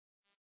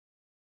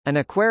An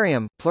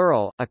aquarium,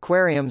 plural,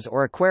 aquariums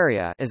or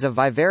aquaria, is a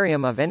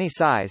vivarium of any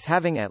size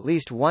having at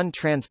least one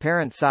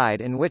transparent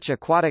side in which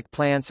aquatic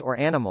plants or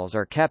animals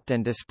are kept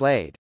and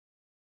displayed.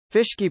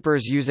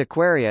 Fishkeepers use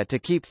aquaria to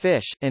keep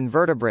fish,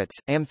 invertebrates,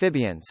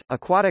 amphibians,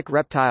 aquatic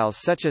reptiles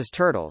such as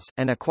turtles,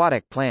 and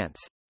aquatic plants.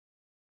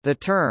 The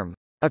term,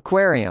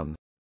 aquarium,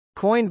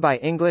 coined by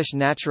English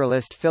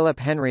naturalist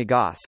Philip Henry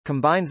Goss,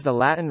 combines the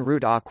Latin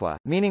root aqua,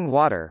 meaning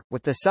water,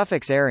 with the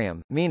suffix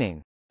arium,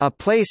 meaning a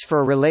place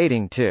for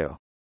relating to.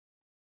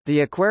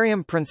 The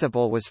aquarium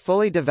principle was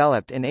fully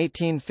developed in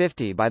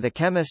 1850 by the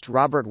chemist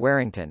Robert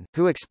Warrington,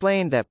 who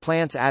explained that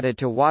plants added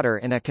to water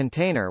in a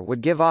container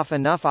would give off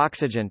enough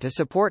oxygen to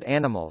support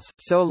animals,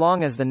 so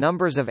long as the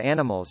numbers of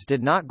animals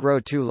did not grow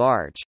too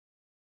large.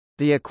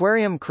 The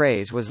aquarium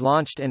craze was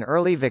launched in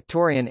early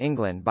Victorian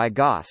England by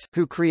Goss,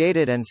 who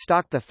created and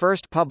stocked the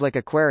first public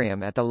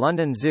aquarium at the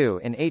London Zoo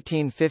in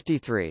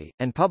 1853,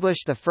 and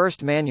published the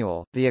first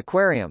manual, The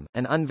Aquarium,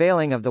 an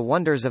unveiling of the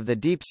wonders of the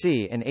deep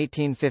sea in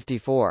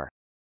 1854.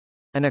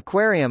 An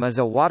aquarium is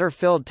a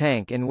water-filled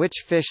tank in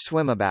which fish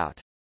swim about.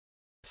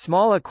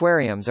 Small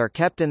aquariums are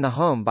kept in the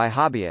home by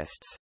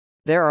hobbyists.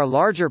 There are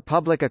larger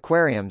public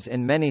aquariums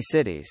in many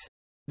cities.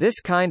 This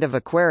kind of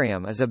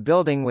aquarium is a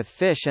building with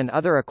fish and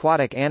other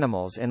aquatic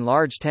animals in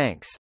large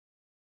tanks.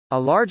 A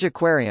large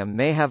aquarium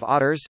may have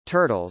otters,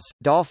 turtles,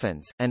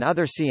 dolphins, and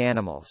other sea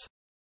animals.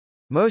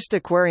 Most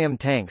aquarium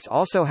tanks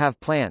also have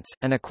plants.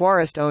 An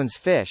aquarist owns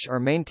fish or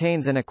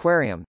maintains an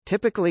aquarium,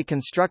 typically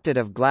constructed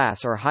of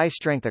glass or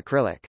high-strength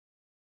acrylic.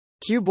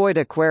 Cuboid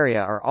aquaria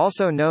are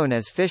also known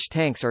as fish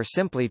tanks or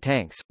simply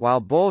tanks, while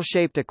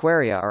bowl-shaped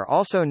aquaria are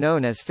also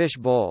known as fish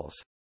bowls.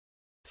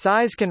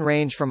 Size can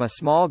range from a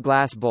small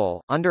glass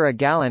bowl, under a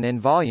gallon in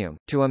volume,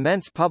 to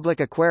immense public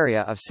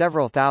aquaria of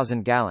several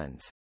thousand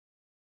gallons.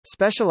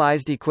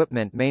 Specialized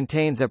equipment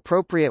maintains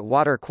appropriate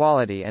water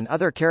quality and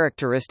other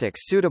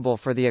characteristics suitable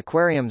for the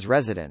aquarium's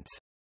residents.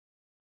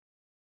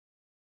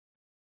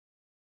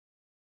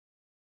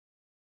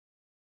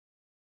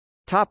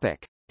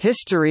 Topic: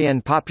 History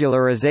and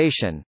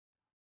popularization.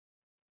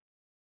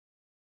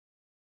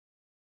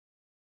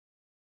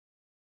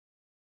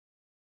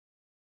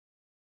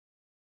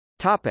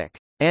 Topic: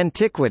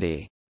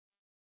 Antiquity.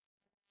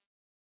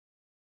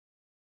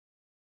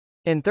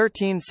 In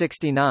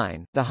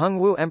 1369, the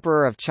Hongwu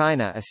Emperor of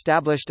China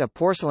established a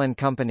porcelain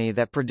company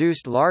that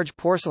produced large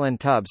porcelain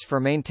tubs for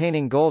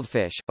maintaining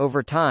goldfish.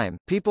 Over time,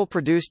 people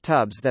produced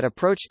tubs that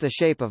approached the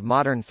shape of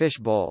modern fish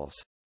bowls.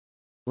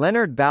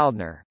 Leonard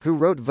Baldner, who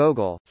wrote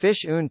Vogel,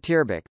 Fisch und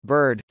Tierbuch,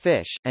 Bird,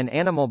 Fish, and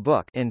Animal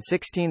Book in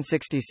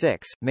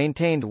 1666,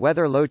 maintained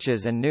weather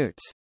loaches and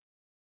newts.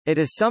 It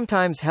is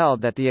sometimes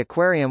held that the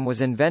aquarium was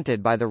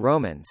invented by the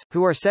Romans,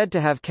 who are said to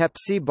have kept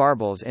sea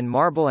barbels in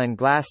marble and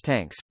glass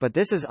tanks, but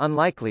this is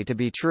unlikely to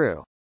be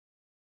true.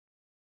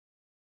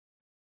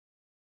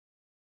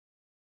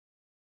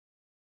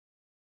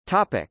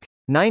 Topic: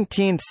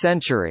 19th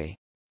century.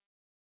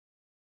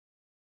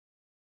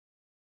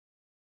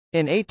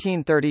 In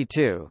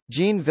 1832,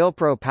 Jean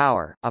Villeprot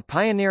Power, a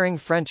pioneering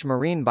French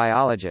marine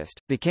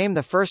biologist, became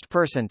the first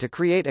person to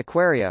create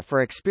aquaria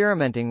for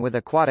experimenting with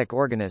aquatic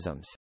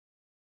organisms.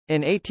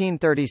 In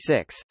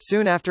 1836,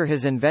 soon after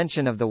his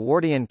invention of the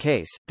Wardian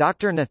case,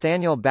 Dr.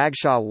 Nathaniel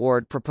Bagshaw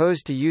Ward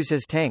proposed to use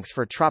his tanks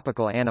for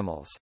tropical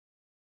animals.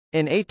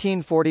 In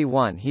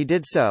 1841 he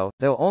did so,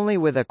 though only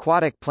with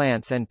aquatic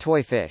plants and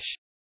toy fish.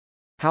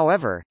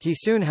 However, he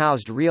soon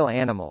housed real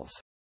animals.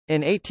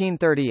 In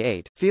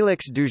 1838, Félix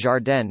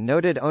Dujardin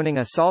noted owning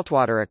a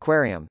saltwater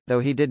aquarium, though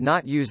he did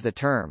not use the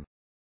term.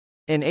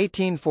 In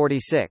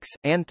 1846,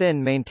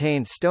 Anthon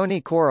maintained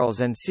stony corals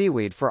and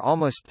seaweed for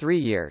almost 3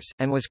 years,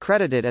 and was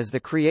credited as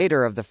the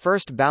creator of the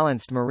first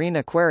balanced marine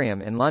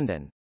aquarium in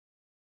London.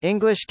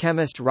 English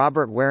chemist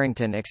Robert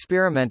Warrington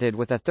experimented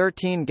with a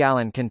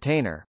 13-gallon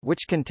container,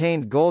 which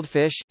contained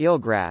goldfish,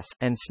 eelgrass,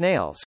 and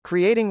snails,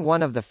 creating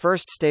one of the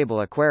first stable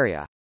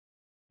aquaria.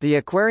 The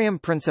aquarium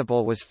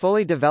principle was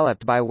fully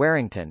developed by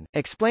Warrington,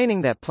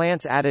 explaining that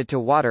plants added to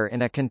water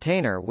in a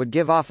container would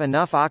give off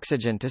enough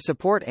oxygen to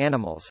support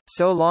animals,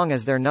 so long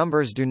as their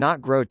numbers do not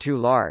grow too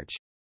large.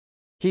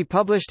 He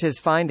published his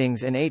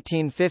findings in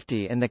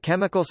 1850 in the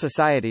Chemical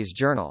Society's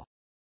journal.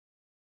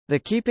 The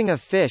keeping of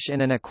fish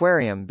in an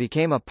aquarium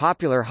became a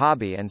popular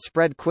hobby and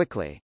spread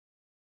quickly.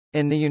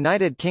 In the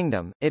United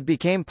Kingdom, it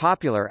became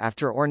popular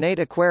after ornate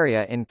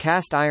aquaria in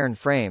cast iron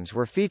frames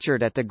were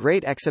featured at the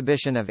Great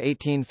Exhibition of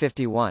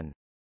 1851.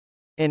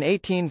 In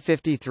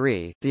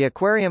 1853, the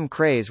aquarium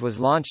craze was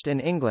launched in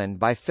England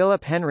by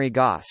Philip Henry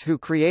Goss, who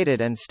created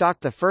and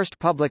stocked the first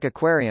public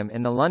aquarium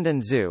in the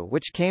London Zoo,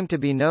 which came to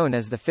be known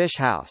as the Fish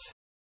House.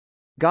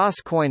 Goss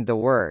coined the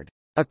word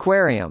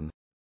aquarium,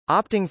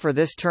 opting for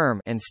this term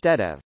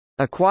instead of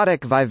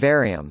aquatic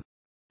vivarium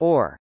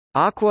or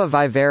aqua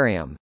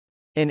vivarium.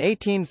 In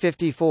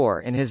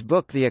 1854 in his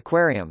book The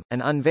Aquarium,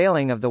 an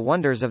unveiling of the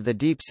wonders of the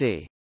deep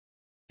sea.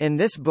 In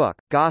this book,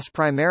 Goss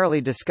primarily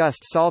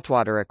discussed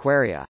saltwater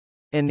aquaria.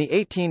 In the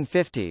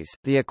 1850s,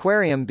 the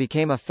aquarium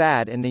became a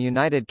fad in the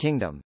United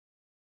Kingdom.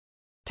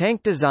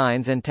 Tank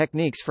designs and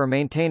techniques for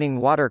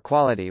maintaining water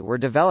quality were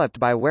developed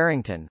by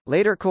Warrington,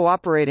 later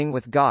cooperating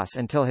with Goss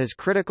until his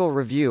critical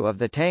review of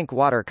the tank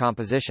water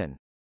composition.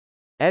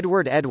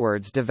 Edward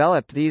Edwards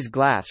developed these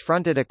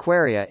glass-fronted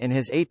aquaria in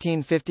his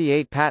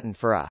 1858 patent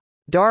for a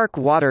dark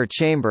water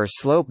chamber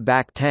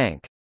slope-back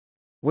tank,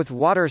 with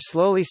water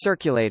slowly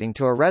circulating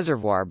to a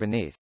reservoir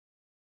beneath.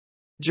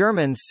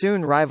 Germans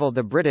soon rivaled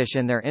the British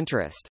in their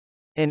interest.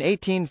 In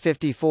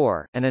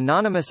 1854, an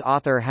anonymous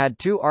author had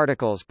 2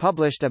 articles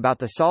published about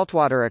the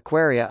saltwater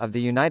aquaria of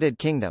the United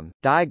Kingdom,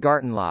 Die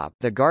Gartenlaube,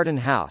 the Garden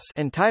House,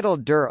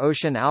 entitled Der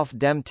Ocean auf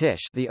dem Tisch,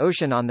 the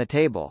ocean on the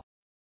table.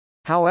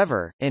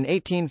 However, in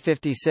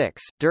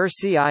 1856, Der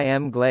See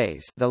im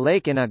Glas, the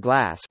lake in a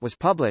glass, was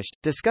published,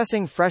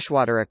 discussing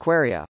freshwater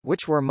aquaria,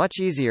 which were much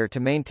easier to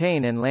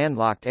maintain in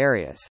landlocked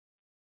areas.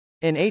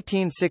 In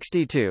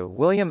 1862,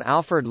 William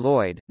Alfred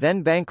Lloyd,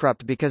 then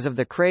bankrupt because of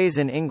the craze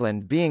in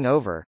England being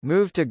over,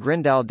 moved to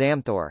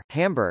Grindel-Damthor,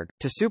 Hamburg,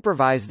 to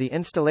supervise the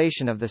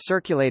installation of the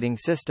circulating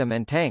system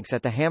and tanks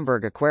at the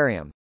Hamburg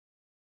Aquarium.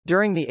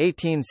 During the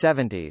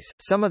 1870s,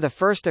 some of the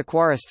first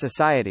aquarist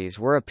societies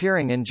were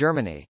appearing in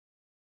Germany.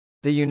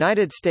 The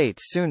United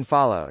States soon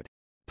followed.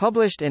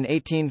 Published in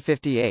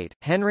 1858,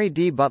 Henry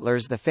D.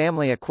 Butler's The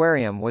Family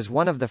Aquarium was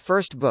one of the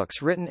first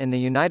books written in the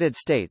United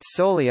States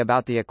solely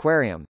about the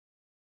aquarium.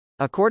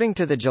 According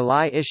to the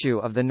July issue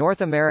of the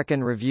North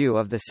American Review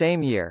of the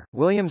same year,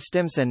 William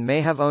Stimson may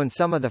have owned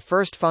some of the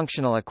first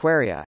functional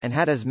aquaria, and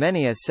had as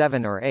many as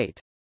 7 or 8.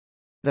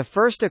 The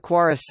first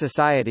Aquarist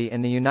Society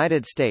in the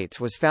United States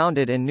was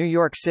founded in New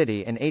York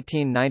City in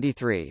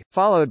 1893,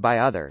 followed by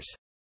others.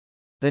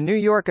 The New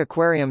York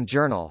Aquarium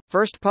Journal,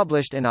 first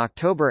published in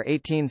October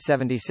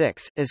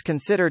 1876, is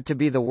considered to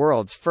be the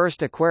world's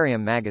first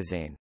aquarium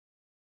magazine.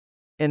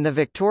 In the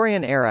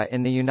Victorian era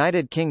in the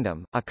United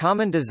Kingdom, a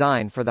common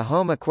design for the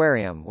home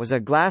aquarium was a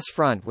glass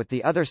front with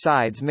the other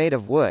sides made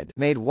of wood,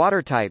 made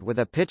watertight with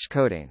a pitch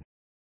coating.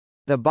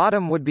 The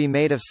bottom would be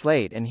made of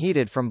slate and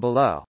heated from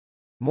below.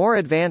 More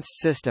advanced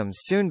systems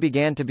soon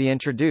began to be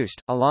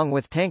introduced, along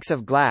with tanks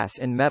of glass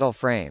in metal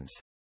frames.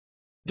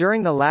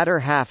 During the latter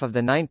half of the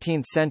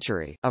 19th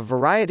century, a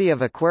variety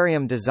of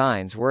aquarium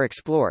designs were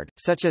explored,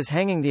 such as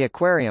hanging the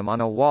aquarium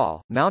on a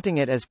wall, mounting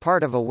it as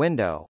part of a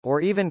window, or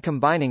even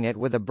combining it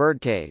with a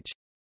birdcage.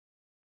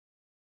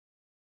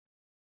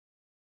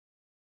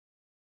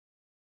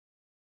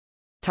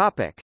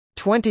 Topic: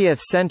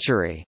 20th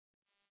century.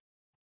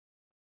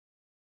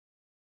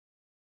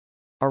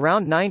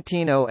 Around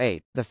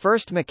 1908, the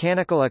first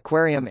mechanical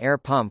aquarium air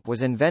pump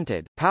was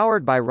invented,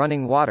 powered by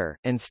running water,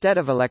 instead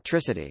of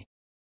electricity.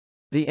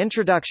 The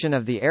introduction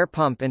of the air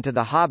pump into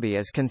the hobby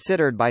is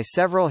considered by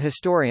several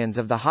historians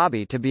of the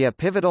hobby to be a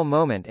pivotal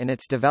moment in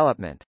its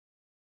development.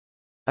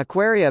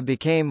 Aquaria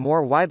became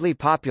more widely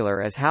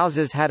popular as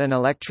houses had an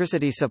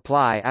electricity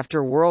supply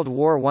after World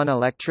War I.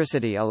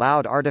 Electricity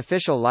allowed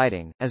artificial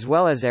lighting, as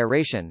well as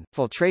aeration,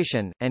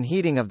 filtration, and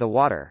heating of the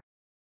water.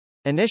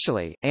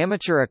 Initially,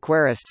 amateur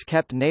aquarists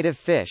kept native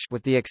fish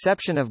with the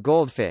exception of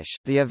goldfish.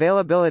 The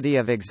availability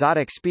of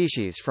exotic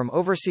species from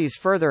overseas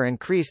further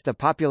increased the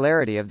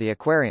popularity of the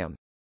aquarium.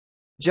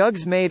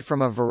 Jugs made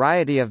from a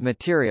variety of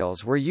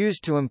materials were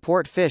used to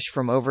import fish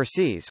from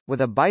overseas,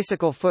 with a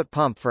bicycle foot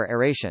pump for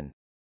aeration.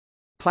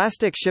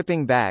 Plastic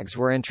shipping bags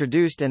were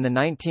introduced in the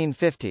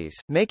 1950s,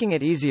 making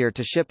it easier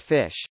to ship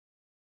fish.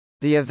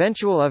 The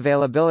eventual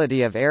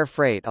availability of air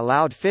freight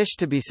allowed fish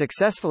to be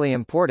successfully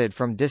imported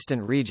from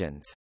distant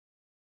regions.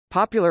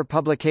 Popular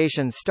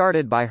publications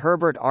started by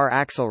Herbert R.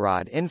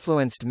 Axelrod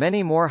influenced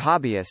many more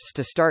hobbyists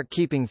to start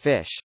keeping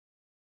fish.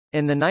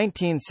 In the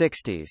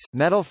 1960s,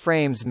 metal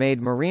frames made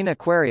marine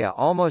aquaria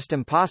almost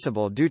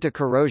impossible due to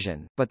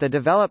corrosion, but the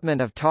development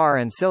of tar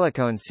and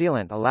silicone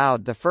sealant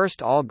allowed the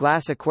first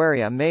all-glass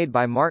aquaria made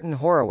by Martin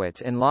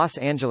Horowitz in Los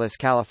Angeles,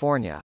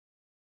 California.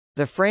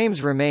 The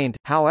frames remained,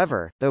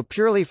 however, though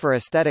purely for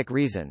aesthetic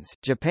reasons.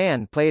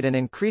 Japan played an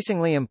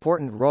increasingly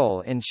important role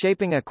in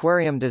shaping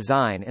aquarium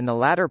design in the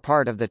latter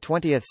part of the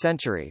 20th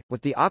century,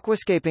 with the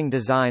aquascaping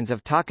designs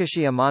of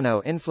Takashi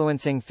Amano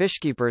influencing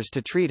fishkeepers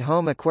to treat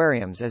home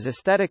aquariums as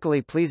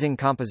aesthetically pleasing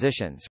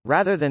compositions,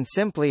 rather than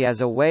simply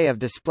as a way of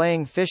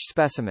displaying fish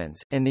specimens.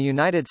 In the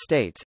United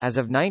States, as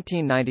of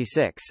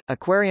 1996,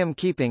 aquarium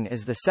keeping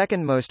is the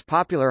second most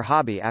popular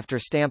hobby after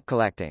stamp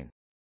collecting.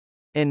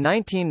 In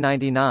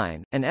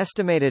 1999, an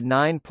estimated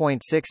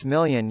 9.6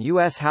 million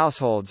U.S.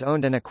 households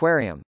owned an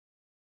aquarium.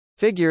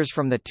 Figures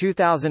from the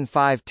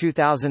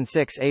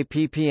 2005-2006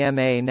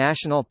 APPMA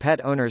National Pet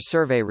Owners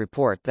Survey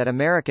report that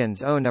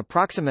Americans own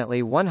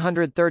approximately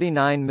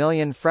 139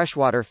 million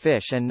freshwater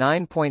fish and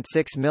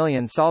 9.6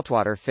 million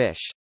saltwater fish.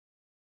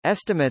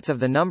 Estimates of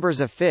the numbers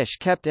of fish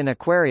kept in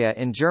aquaria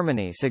in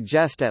Germany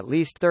suggest at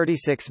least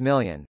 36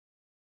 million.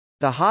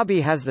 The hobby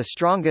has the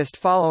strongest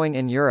following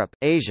in Europe,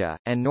 Asia,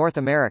 and North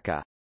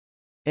America.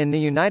 In the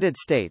United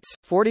States,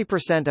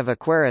 40% of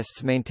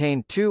aquarists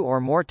maintain 2 or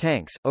more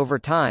tanks. Over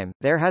time,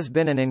 there has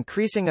been an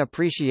increasing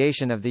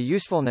appreciation of the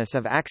usefulness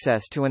of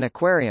access to an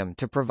aquarium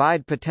to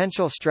provide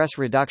potential stress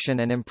reduction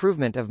and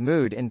improvement of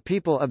mood in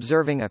people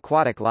observing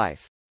aquatic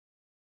life.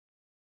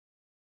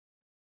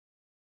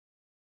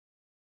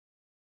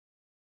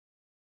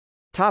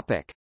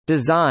 Topic: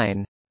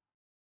 Design.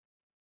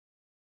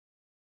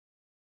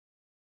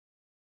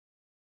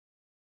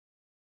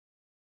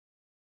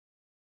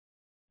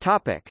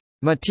 Topic: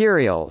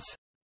 Materials.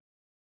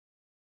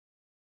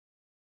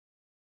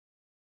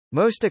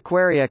 Most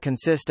aquaria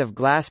consist of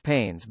glass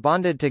panes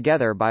bonded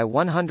together by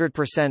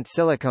 100%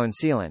 silicone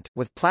sealant,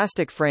 with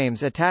plastic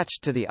frames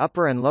attached to the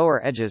upper and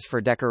lower edges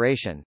for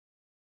decoration.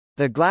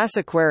 The glass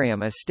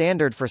aquarium is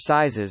standard for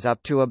sizes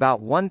up to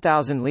about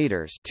 1,000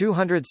 liters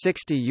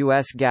 (260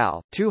 US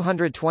gal,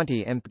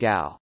 220 imp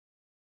gal).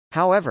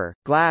 However,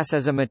 glass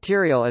as a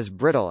material is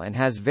brittle and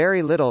has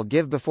very little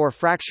give before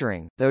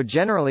fracturing, though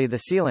generally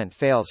the sealant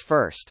fails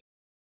first.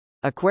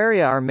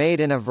 Aquaria are made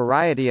in a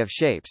variety of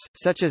shapes,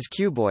 such as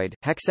cuboid,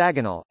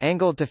 hexagonal,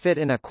 angled to fit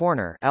in a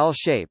corner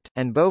L-shaped,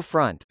 and bow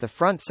front, the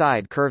front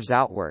side curves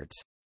outwards.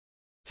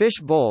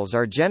 Fish bowls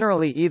are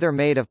generally either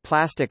made of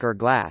plastic or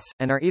glass,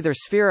 and are either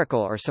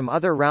spherical or some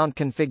other round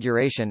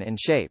configuration in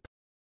shape.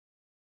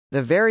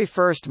 The very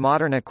first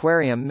modern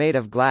aquarium made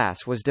of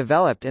glass was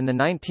developed in the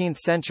 19th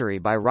century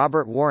by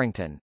Robert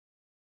Warrington.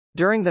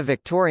 During the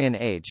Victorian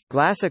Age,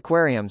 glass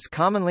aquariums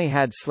commonly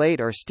had slate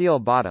or steel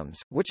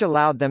bottoms, which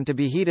allowed them to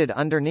be heated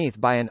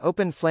underneath by an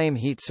open flame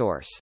heat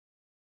source.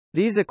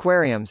 These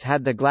aquariums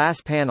had the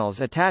glass panels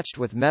attached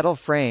with metal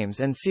frames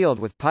and sealed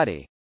with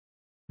putty.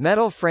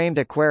 Metal-framed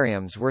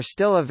aquariums were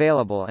still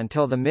available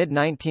until the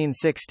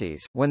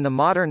mid-1960s, when the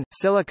modern,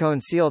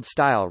 silicone-sealed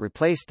style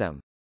replaced them.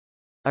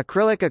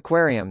 Acrylic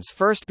aquariums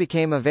first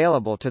became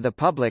available to the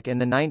public in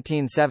the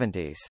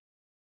 1970s.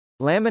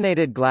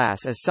 Laminated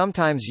glass is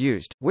sometimes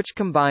used, which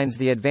combines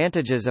the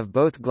advantages of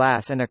both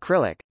glass and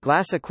acrylic.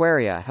 Glass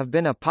aquaria have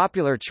been a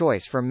popular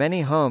choice for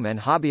many home and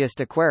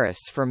hobbyist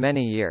aquarists for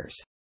many years.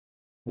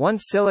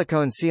 Once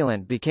silicone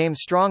sealant became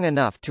strong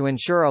enough to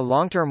ensure a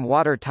long-term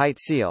watertight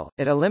seal,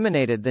 it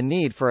eliminated the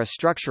need for a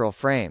structural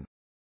frame.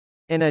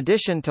 In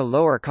addition to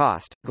lower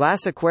cost,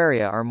 glass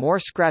aquaria are more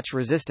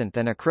scratch-resistant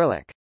than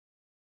acrylic.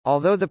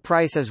 Although the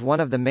price is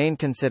one of the main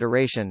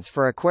considerations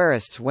for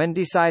aquarists when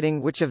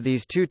deciding which of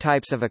these two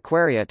types of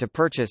aquaria to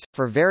purchase,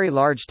 for very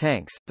large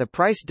tanks, the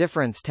price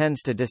difference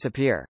tends to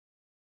disappear.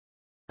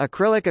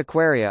 Acrylic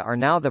aquaria are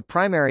now the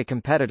primary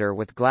competitor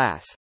with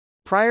glass.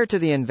 Prior to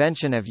the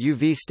invention of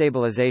UV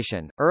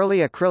stabilization, early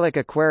acrylic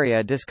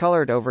aquaria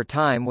discolored over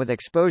time with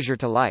exposure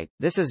to light.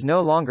 This is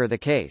no longer the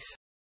case.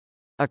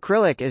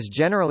 Acrylic is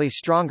generally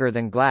stronger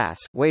than glass,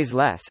 weighs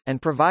less,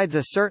 and provides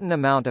a certain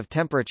amount of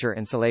temperature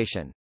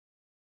insulation.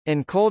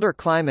 In colder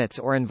climates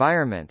or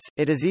environments,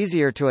 it is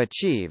easier to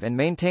achieve and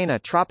maintain a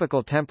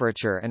tropical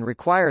temperature and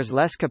requires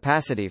less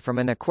capacity from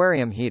an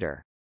aquarium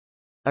heater.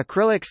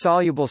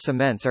 Acrylic-soluble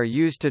cements are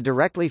used to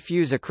directly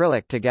fuse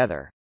acrylic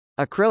together.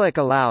 Acrylic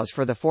allows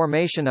for the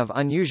formation of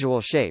unusual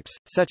shapes,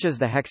 such as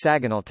the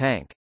hexagonal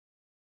tank.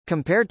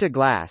 Compared to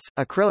glass,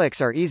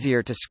 acrylics are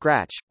easier to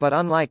scratch, but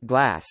unlike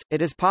glass,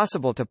 it is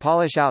possible to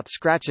polish out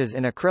scratches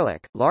in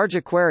acrylic. Large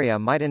aquaria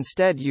might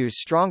instead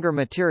use stronger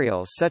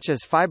materials such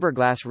as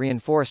fiberglass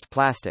reinforced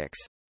plastics.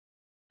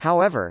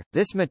 However,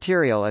 this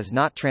material is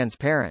not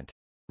transparent.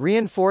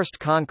 Reinforced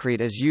concrete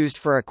is used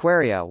for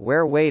aquaria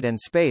where weight and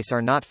space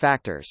are not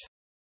factors.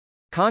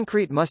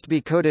 Concrete must be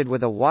coated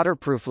with a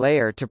waterproof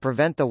layer to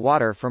prevent the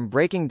water from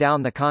breaking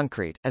down the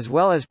concrete, as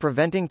well as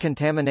preventing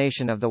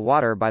contamination of the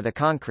water by the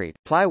concrete.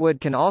 Plywood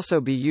can also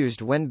be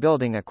used when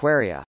building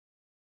aquaria.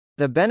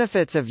 The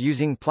benefits of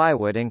using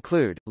plywood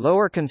include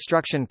lower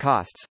construction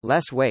costs,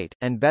 less weight,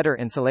 and better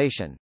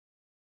insulation.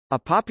 A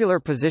popular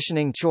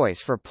positioning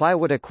choice for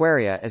plywood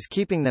aquaria is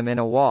keeping them in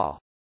a wall.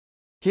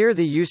 Here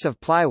the use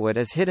of plywood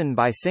is hidden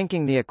by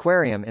sinking the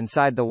aquarium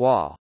inside the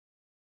wall.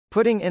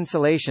 Putting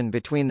insulation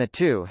between the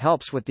two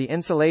helps with the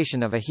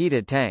insulation of a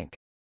heated tank.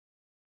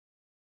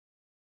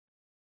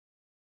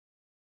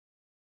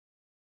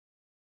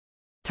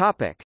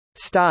 Topic: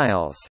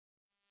 Styles.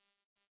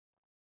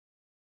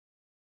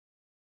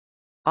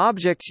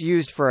 Objects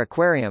used for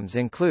aquariums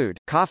include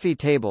coffee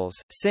tables,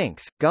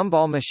 sinks,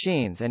 gumball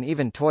machines and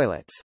even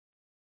toilets.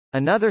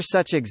 Another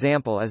such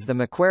example is the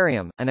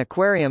Aquarium, an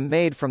aquarium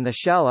made from the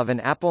shell of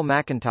an Apple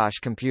Macintosh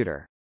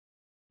computer.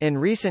 In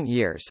recent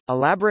years,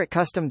 elaborate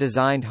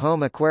custom-designed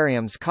home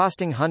aquariums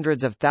costing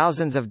hundreds of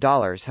thousands of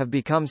dollars have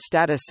become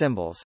status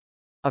symbols.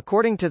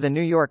 According to the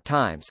New York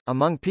Times,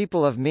 among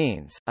people of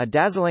means, a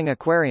dazzling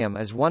aquarium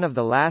is one of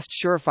the last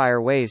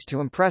surefire ways to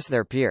impress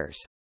their peers.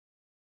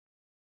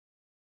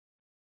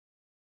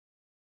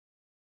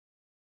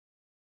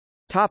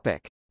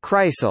 Topic: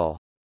 Kreisel.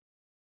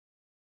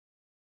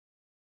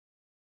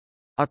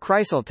 A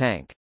Kreisel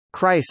tank,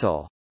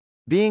 Kreisel,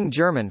 being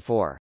German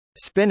for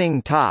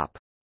spinning top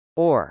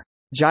or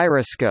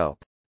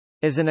gyroscope,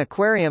 is an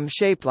aquarium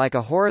shaped like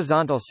a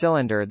horizontal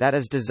cylinder that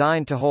is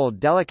designed to hold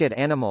delicate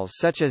animals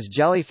such as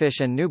jellyfish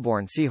and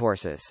newborn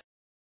seahorses.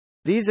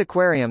 These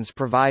aquariums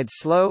provide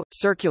slow,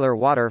 circular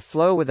water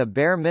flow with a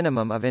bare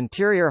minimum of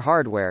interior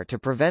hardware to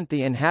prevent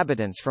the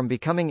inhabitants from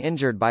becoming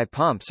injured by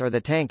pumps or the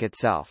tank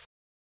itself.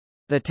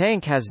 The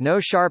tank has no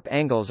sharp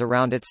angles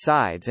around its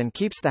sides and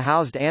keeps the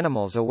housed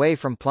animals away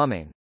from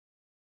plumbing.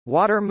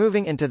 Water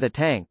moving into the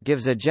tank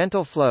gives a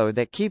gentle flow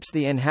that keeps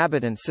the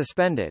inhabitants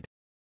suspended.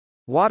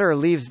 Water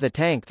leaves the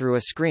tank through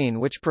a screen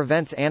which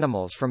prevents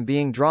animals from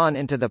being drawn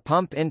into the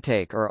pump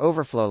intake or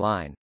overflow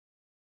line.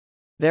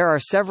 There are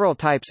several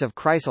types of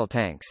Kreisel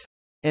tanks.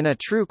 In a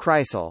true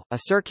Kreisel, a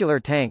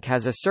circular tank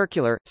has a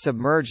circular,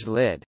 submerged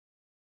lid.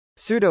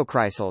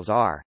 Pseudokreisels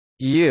are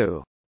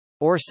U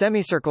or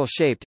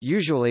semicircle-shaped,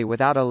 usually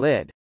without a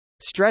lid.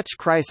 Stretch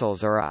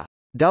Kreisels are a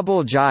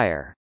double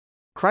gyre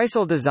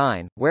Kreisel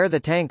design, where the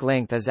tank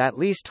length is at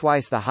least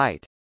twice the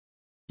height.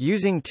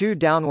 Using two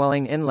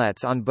downwelling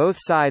inlets on both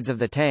sides of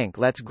the tank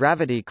lets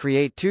gravity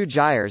create two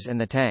gyres in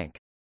the tank.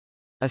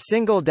 A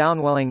single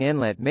downwelling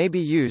inlet may be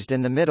used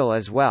in the middle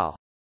as well.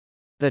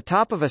 The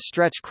top of a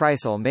stretch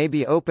Kreisel may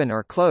be open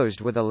or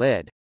closed with a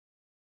lid.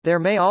 There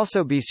may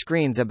also be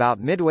screens about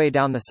midway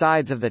down the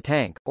sides of the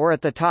tank, or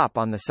at the top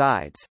on the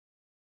sides.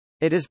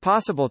 It is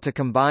possible to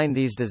combine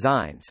these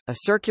designs. A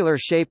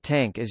circular-shaped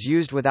tank is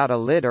used without a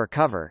lid or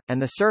cover,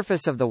 and the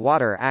surface of the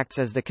water acts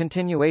as the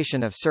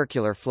continuation of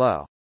circular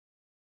flow.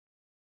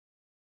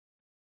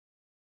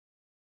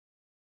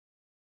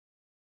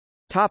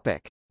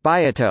 Topic: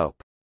 Biotope.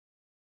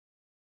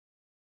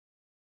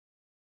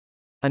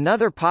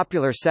 Another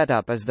popular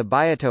setup is the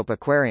Biotope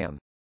Aquarium.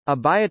 A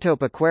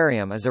biotope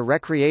aquarium is a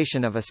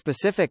recreation of a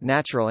specific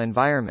natural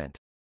environment.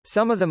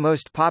 Some of the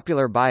most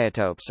popular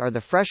biotopes are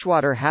the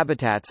freshwater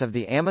habitats of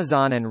the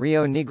Amazon and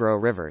Rio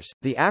Negro rivers,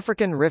 the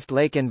African Rift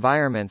Lake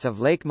environments of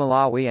Lake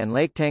Malawi and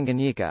Lake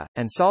Tanganyika,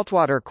 and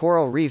saltwater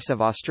coral reefs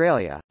of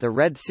Australia, the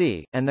Red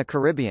Sea, and the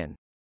Caribbean.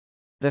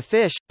 The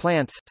fish,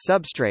 plants,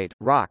 substrate,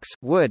 rocks,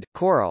 wood,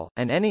 coral,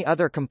 and any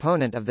other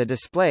component of the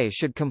display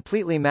should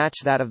completely match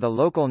that of the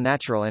local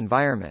natural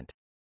environment.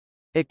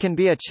 It can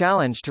be a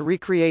challenge to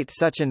recreate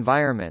such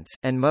environments,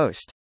 and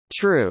most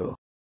true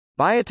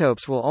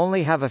biotopes will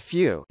only have a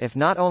few, if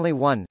not only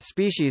one,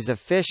 species of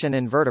fish and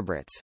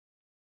invertebrates.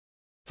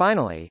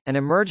 Finally, an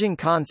emerging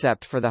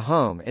concept for the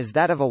home is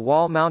that of a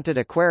wall-mounted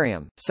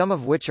aquarium, some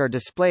of which are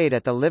displayed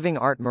at the Living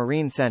Art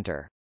Marine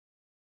Center.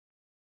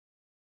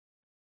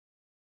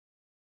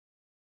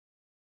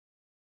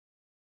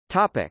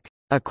 Topic: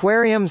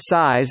 Aquarium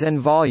size and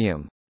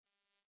volume.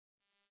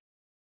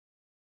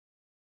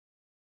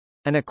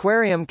 An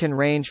aquarium can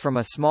range from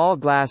a small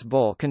glass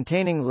bowl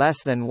containing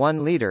less than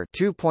 1 liter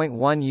 (2.1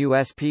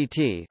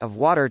 USPT) of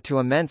water to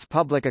immense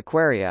public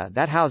aquaria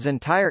that house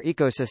entire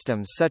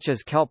ecosystems such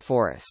as kelp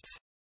forests.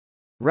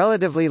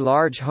 Relatively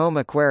large home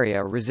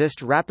aquaria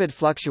resist rapid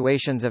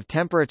fluctuations of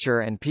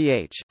temperature and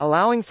pH,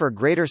 allowing for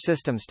greater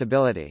system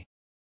stability.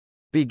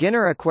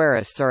 Beginner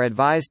aquarists are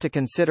advised to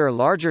consider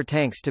larger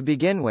tanks to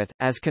begin with,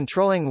 as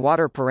controlling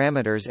water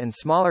parameters in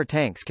smaller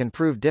tanks can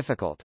prove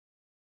difficult.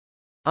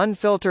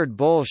 Unfiltered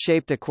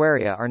bowl-shaped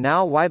aquaria are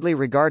now widely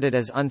regarded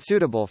as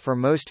unsuitable for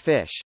most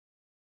fish.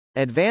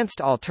 Advanced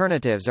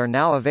alternatives are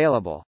now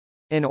available.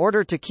 In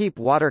order to keep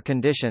water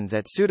conditions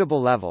at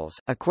suitable levels,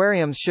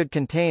 aquariums should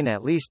contain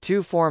at least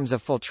two forms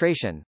of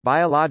filtration,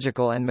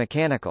 biological and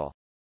mechanical.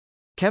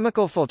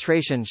 Chemical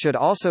filtration should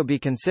also be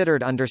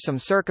considered under some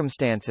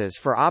circumstances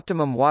for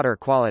optimum water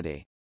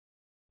quality.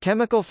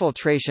 Chemical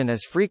filtration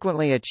is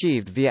frequently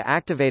achieved via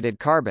activated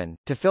carbon,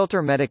 to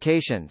filter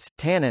medications,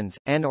 tannins,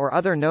 and/or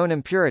other known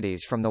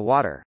impurities from the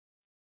water.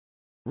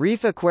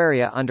 Reef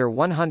aquaria under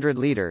 100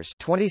 liters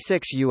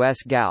 26 US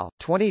gal,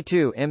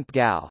 22 imp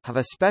gal have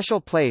a special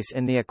place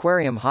in the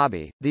aquarium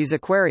hobby. These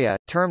aquaria,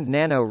 termed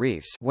nano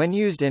reefs when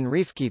used in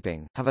reef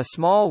keeping, have a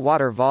small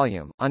water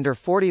volume, under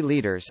 40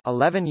 liters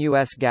 11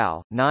 US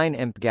gal, 9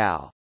 imp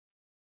gal.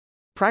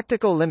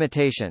 Practical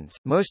limitations,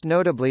 most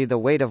notably the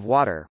weight of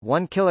water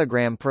 1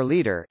 kg per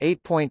liter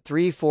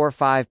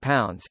 8.345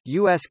 pounds,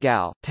 US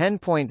gal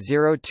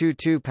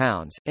 10.022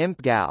 pounds,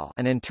 imp gal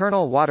and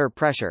internal water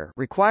pressure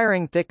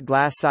requiring thick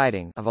glass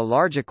siding of a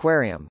large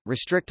aquarium,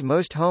 restrict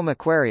most home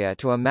aquaria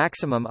to a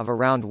maximum of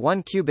around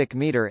 1 cubic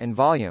meter in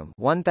volume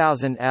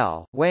 1000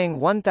 L, weighing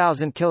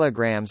 1000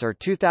 kilograms or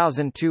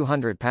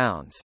 2,200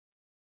 pounds.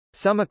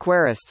 Some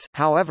aquarists,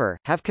 however,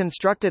 have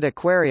constructed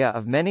aquaria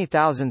of many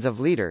thousands of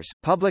liters,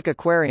 public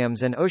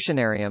aquariums and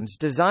oceanariums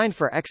designed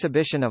for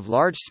exhibition of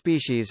large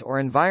species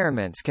or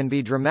environments can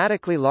be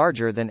dramatically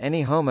larger than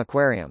any home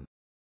aquarium.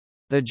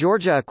 The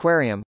Georgia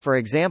Aquarium, for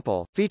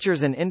example,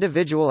 features an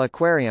individual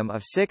aquarium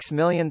of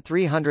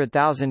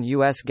 6,300,000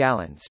 US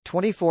gallons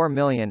 24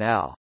 million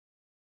L.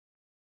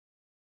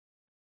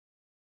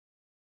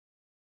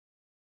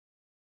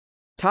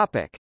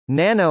 Topic: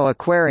 Nano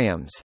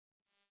aquariums.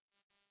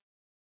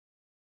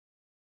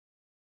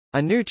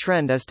 A new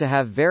trend is to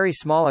have very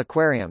small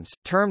aquariums,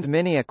 termed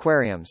mini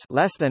aquariums,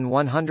 less than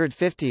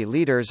 150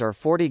 liters or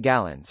 40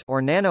 gallons,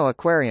 or nano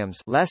aquariums,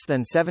 less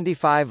than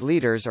 75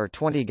 liters or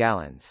 20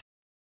 gallons.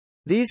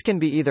 These can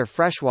be either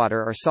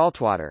freshwater or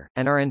saltwater,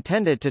 and are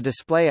intended to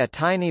display a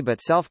tiny but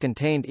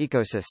self-contained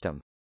ecosystem.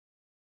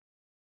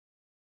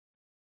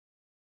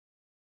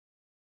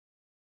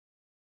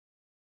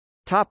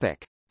 /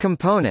 Topic: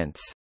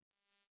 Components.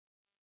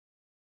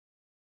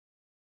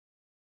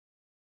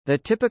 The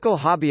typical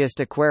hobbyist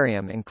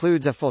aquarium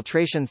includes a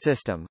filtration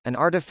system, an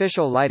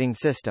artificial lighting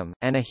system,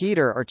 and a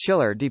heater or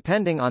chiller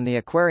depending on the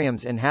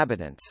aquarium's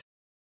inhabitants.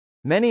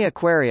 Many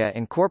aquaria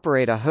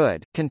incorporate a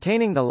hood,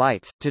 containing the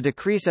lights, to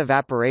decrease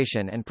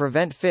evaporation and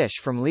prevent fish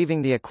from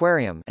leaving the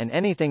aquarium and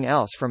anything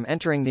else from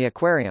entering the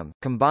aquarium.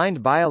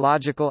 Combined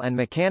biological and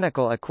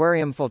mechanical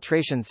aquarium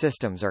filtration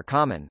systems are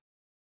common.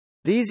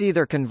 These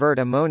either convert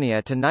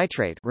ammonia to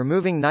nitrate,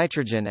 removing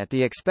nitrogen at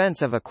the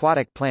expense of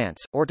aquatic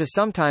plants, or to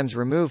sometimes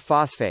remove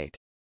phosphate.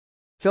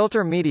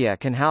 Filter media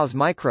can house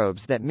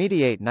microbes that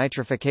mediate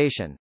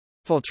nitrification.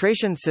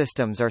 Filtration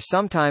systems are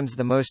sometimes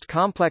the most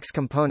complex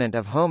component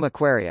of home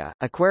aquaria.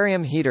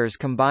 Aquarium heaters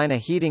combine a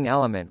heating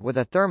element with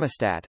a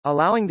thermostat,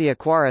 allowing the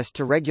aquarist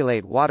to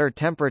regulate water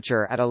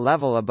temperature at a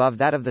level above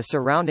that of the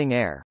surrounding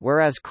air,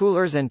 whereas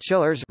coolers and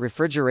chillers,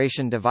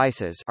 refrigeration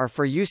devices, are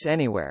for use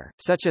anywhere,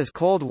 such as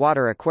cold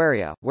water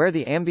aquaria, where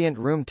the ambient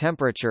room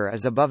temperature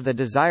is above the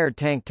desired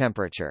tank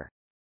temperature.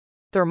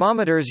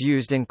 Thermometers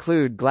used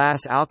include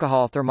glass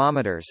alcohol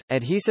thermometers,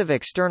 adhesive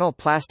external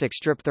plastic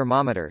strip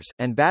thermometers,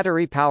 and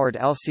battery-powered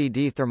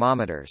LCD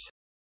thermometers.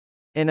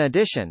 In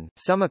addition,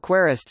 some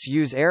aquarists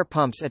use air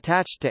pumps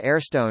attached to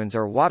airstones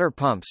or water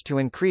pumps to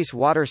increase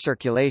water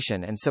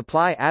circulation and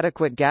supply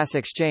adequate gas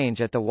exchange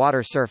at the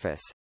water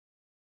surface.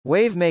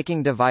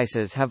 Wave-making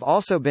devices have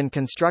also been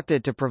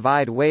constructed to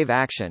provide wave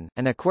action.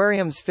 An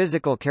aquarium's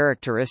physical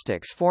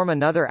characteristics form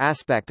another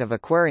aspect of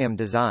aquarium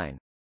design.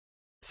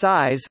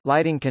 Size,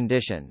 lighting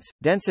conditions,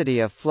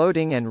 density of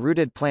floating and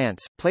rooted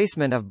plants,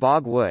 placement of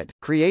bog wood,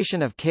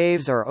 creation of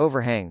caves or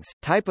overhangs,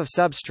 type of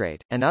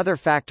substrate, and other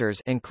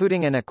factors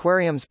including an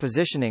aquarium's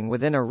positioning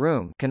within a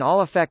room can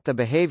all affect the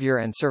behavior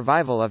and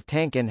survival of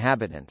tank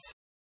inhabitants.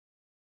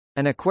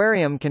 An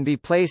aquarium can be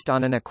placed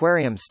on an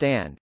aquarium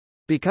stand.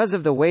 Because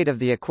of the weight of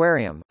the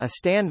aquarium, a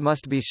stand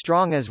must be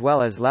strong as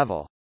well as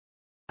level.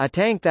 A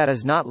tank that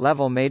is not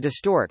level may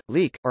distort,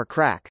 leak, or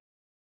crack.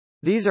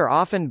 These are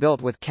often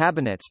built with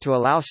cabinets to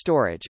allow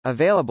storage,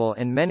 available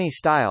in many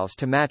styles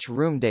to match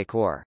room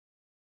decor.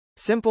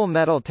 Simple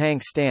metal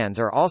tank stands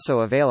are also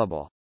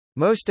available.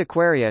 Most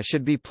aquaria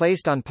should be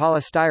placed on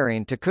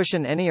polystyrene to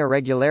cushion any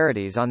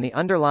irregularities on the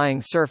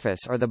underlying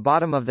surface or the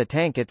bottom of the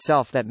tank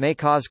itself that may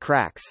cause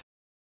cracks.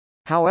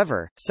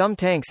 However, some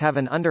tanks have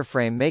an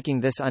underframe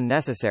making this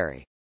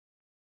unnecessary.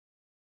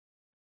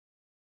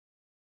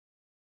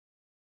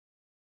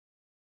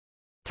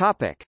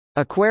 Topic: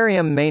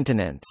 Aquarium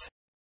maintenance.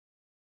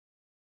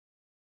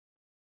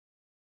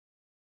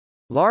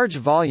 Large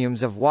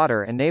volumes of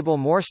water enable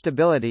more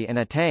stability in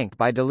a tank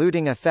by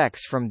diluting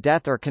effects from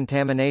death or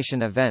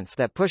contamination events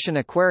that push an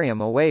aquarium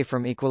away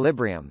from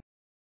equilibrium.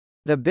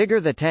 The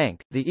bigger the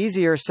tank, the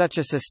easier such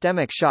a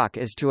systemic shock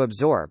is to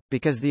absorb,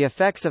 because the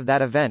effects of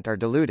that event are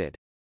diluted.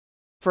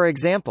 For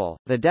example,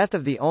 the death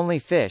of the only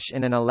fish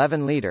in an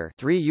 11-liter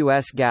 3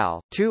 US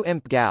gal, 2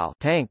 imp gal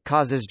tank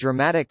causes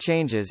dramatic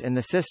changes in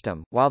the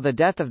system, while the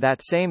death of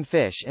that same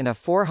fish in a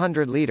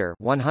 400-liter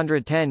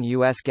 110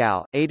 US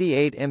gal,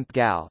 88 imp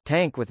gal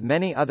tank with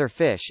many other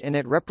fish in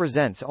it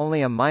represents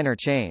only a minor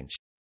change.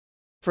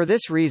 For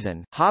this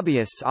reason,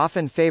 hobbyists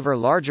often favor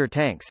larger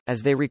tanks,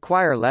 as they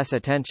require less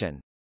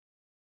attention.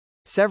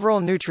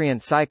 Several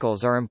nutrient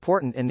cycles are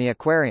important in the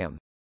aquarium.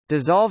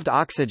 Dissolved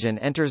oxygen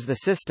enters the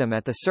system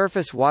at the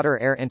surface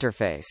water-air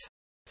interface.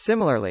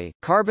 Similarly,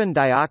 carbon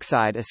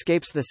dioxide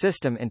escapes the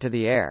system into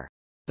the air.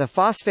 The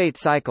phosphate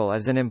cycle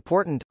is an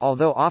important,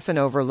 although often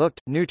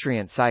overlooked,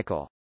 nutrient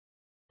cycle.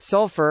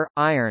 Sulfur,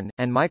 iron,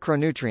 and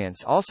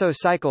micronutrients also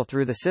cycle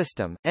through the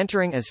system,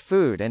 entering as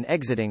food and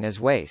exiting as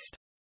waste.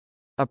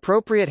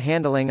 Appropriate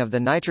handling of the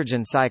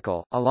nitrogen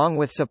cycle, along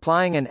with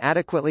supplying an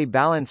adequately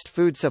balanced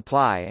food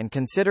supply and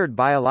considered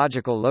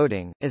biological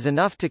loading, is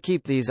enough to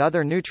keep these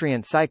other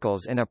nutrient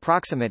cycles in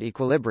approximate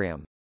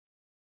equilibrium.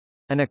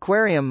 An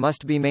aquarium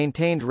must be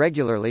maintained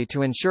regularly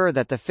to ensure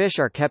that the fish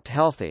are kept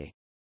healthy.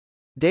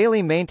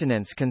 Daily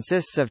maintenance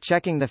consists of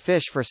checking the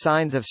fish for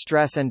signs of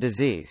stress and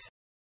disease.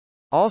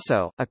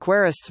 Also,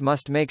 aquarists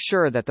must make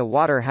sure that the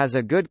water has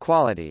a good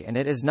quality and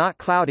it is not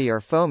cloudy or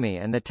foamy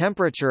and the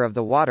temperature of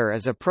the water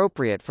is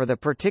appropriate for the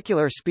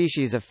particular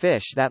species of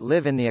fish that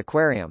live in the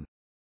aquarium.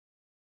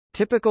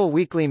 Typical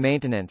weekly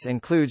maintenance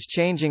includes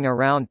changing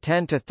around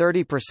 10 to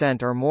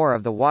 30% or more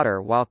of the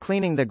water while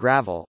cleaning the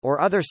gravel,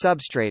 or other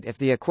substrate if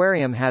the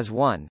aquarium has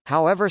one,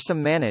 however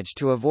some manage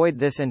to avoid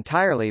this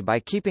entirely by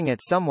keeping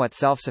it somewhat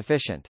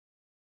self-sufficient.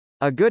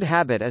 A good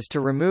habit is to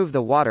remove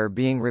the water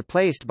being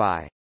replaced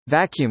by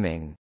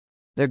vacuuming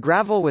the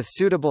gravel with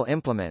suitable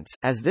implements,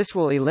 as this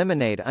will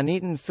eliminate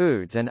uneaten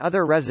foods and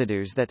other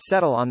residues that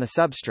settle on the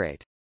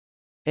substrate.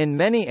 In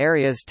many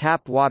areas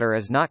tap water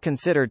is not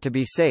considered to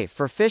be safe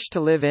for fish to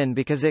live in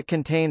because it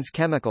contains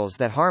chemicals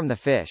that harm the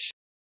fish.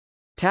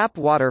 Tap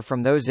water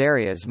from those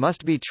areas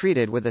must be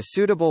treated with a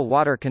suitable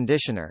water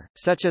conditioner,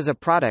 such as a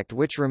product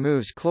which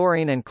removes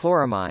chlorine and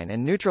chloramine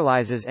and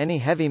neutralizes any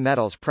heavy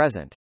metals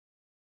present.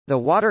 The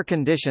water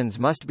conditions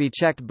must be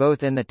checked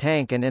both in the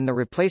tank and in the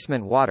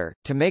replacement water,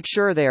 to make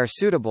sure they are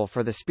suitable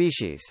for the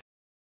species.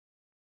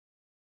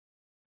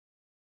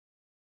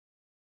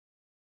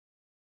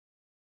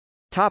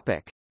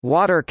 Topic: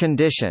 Water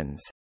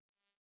conditions.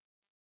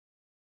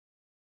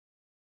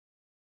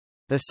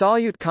 The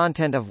solute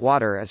content of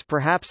water is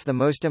perhaps the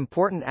most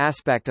important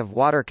aspect of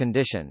water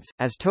conditions,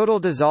 as total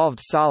dissolved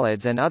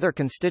solids and other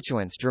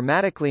constituents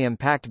dramatically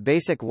impact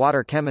basic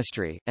water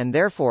chemistry, and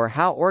therefore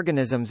how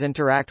organisms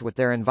interact with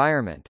their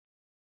environment.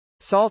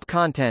 Salt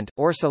content,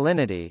 or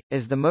salinity,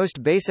 is the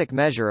most basic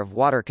measure of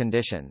water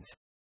conditions.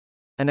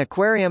 An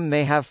aquarium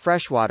may have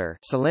freshwater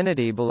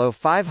salinity below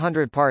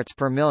 500 parts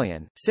per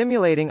million,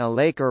 simulating a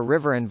lake or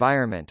river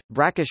environment,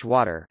 brackish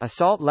water a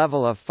salt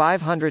level of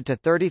 500 to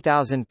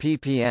 30,000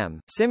 ppm,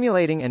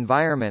 simulating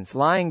environments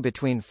lying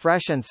between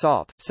fresh and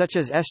salt, such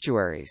as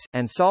estuaries,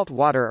 and salt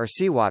water or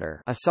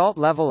seawater a salt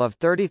level of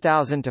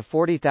 30,000 to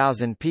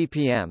 40,000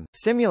 ppm,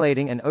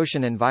 simulating an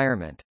ocean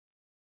environment.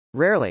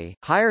 Rarely,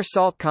 higher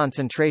salt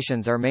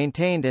concentrations are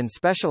maintained in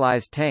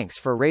specialized tanks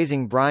for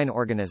raising brine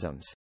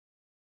organisms.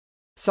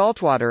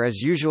 Saltwater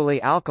is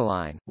usually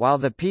alkaline, while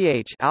the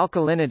pH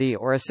alkalinity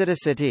or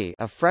acidicity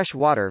of fresh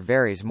water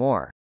varies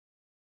more.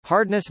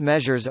 Hardness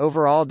measures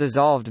overall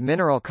dissolved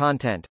mineral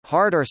content.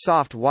 Hard or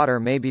soft water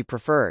may be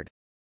preferred.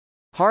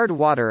 Hard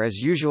water is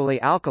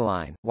usually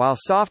alkaline, while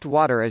soft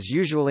water is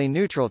usually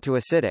neutral to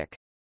acidic.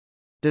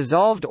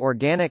 Dissolved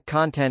organic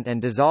content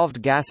and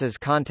dissolved gases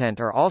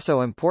content are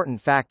also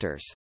important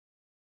factors.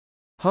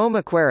 Home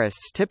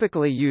aquarists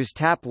typically use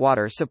tap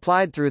water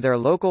supplied through their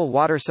local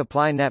water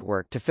supply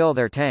network to fill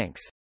their tanks.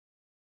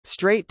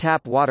 Straight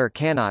tap water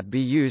cannot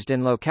be used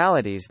in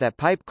localities that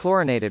pipe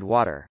chlorinated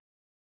water.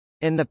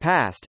 In the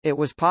past, it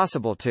was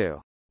possible to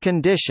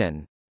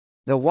condition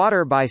the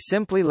water by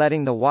simply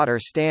letting the water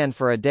stand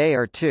for a day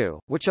or two,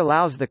 which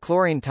allows the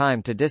chlorine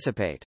time to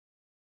dissipate.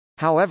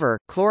 However,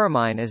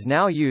 chloramine is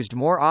now used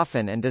more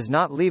often and does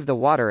not leave the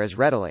water as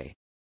readily.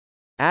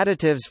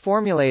 Additives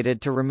formulated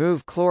to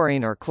remove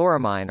chlorine or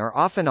chloramine are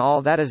often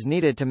all that is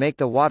needed to make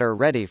the water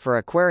ready for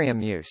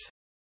aquarium use.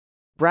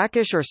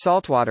 Brackish or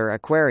saltwater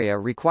aquaria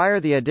require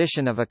the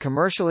addition of a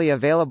commercially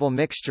available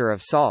mixture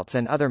of salts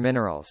and other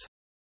minerals.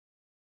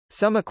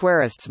 Some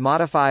aquarists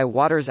modify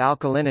water's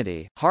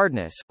alkalinity,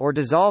 hardness, or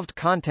dissolved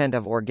content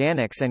of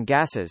organics and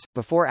gases,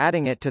 before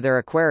adding it to their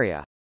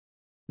aquaria.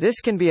 This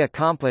can be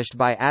accomplished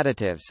by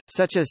additives,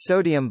 such as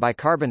sodium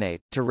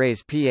bicarbonate, to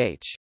raise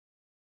pH.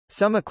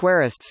 Some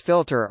aquarists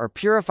filter or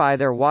purify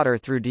their water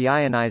through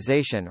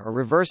deionization or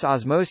reverse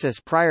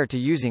osmosis prior to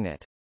using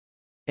it.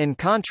 In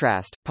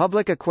contrast,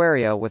 public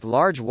aquaria with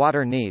large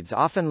water needs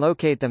often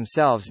locate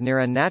themselves near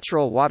a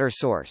natural water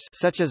source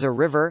such as a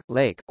river,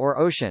 lake, or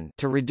ocean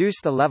to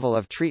reduce the level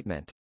of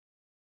treatment.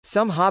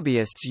 Some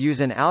hobbyists use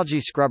an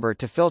algae scrubber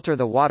to filter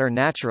the water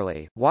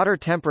naturally. Water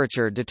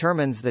temperature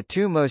determines the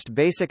two most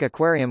basic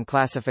aquarium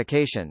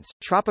classifications,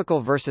 tropical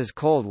versus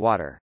cold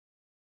water.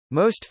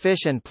 Most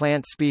fish and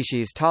plant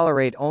species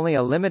tolerate only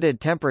a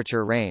limited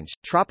temperature range.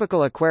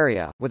 Tropical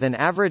aquaria, with an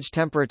average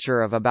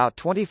temperature of about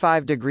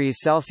 25 degrees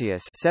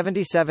Celsius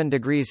 (77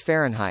 degrees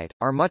Fahrenheit),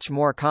 are much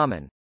more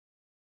common.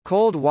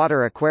 Cold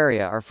water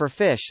aquaria are for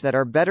fish that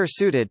are better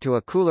suited to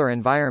a cooler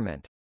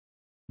environment.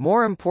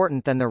 More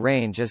important than the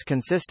range is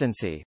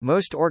consistency.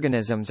 Most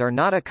organisms are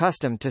not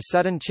accustomed to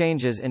sudden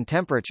changes in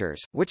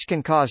temperatures, which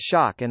can cause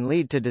shock and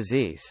lead to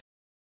disease.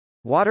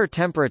 Water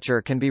temperature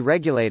can be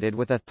regulated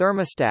with a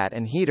thermostat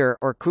and heater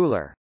or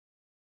cooler.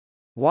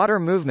 Water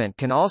movement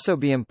can also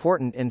be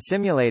important in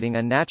simulating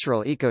a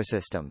natural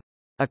ecosystem.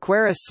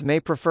 Aquarists may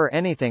prefer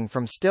anything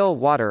from still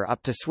water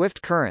up to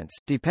swift currents,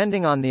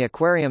 depending on the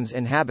aquarium's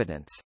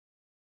inhabitants.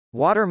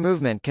 Water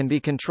movement can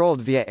be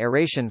controlled via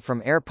aeration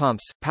from air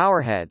pumps,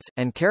 powerheads,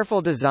 and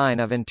careful design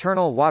of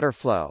internal water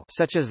flow,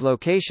 such as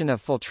location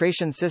of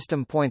filtration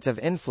system points of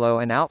inflow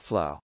and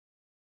outflow.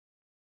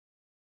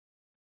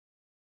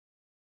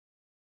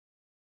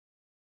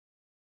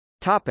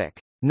 Topic: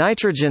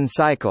 Nitrogen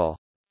cycle.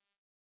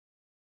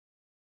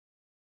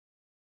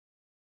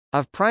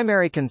 Of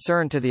primary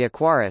concern to the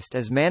aquarist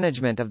is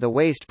management of the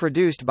waste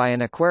produced by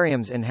an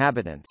aquarium's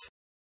inhabitants.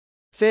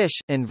 Fish,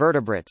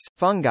 invertebrates,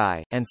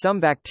 fungi, and some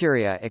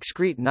bacteria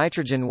excrete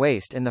nitrogen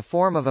waste in the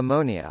form of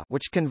ammonia,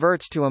 which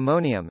converts to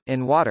ammonium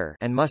in water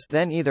and must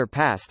then either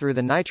pass through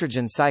the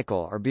nitrogen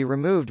cycle or be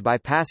removed by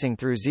passing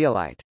through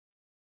zeolite.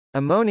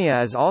 Ammonia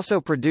is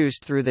also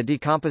produced through the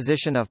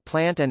decomposition of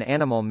plant and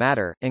animal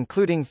matter,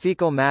 including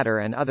fecal matter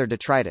and other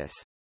detritus.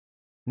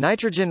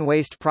 Nitrogen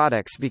waste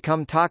products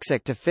become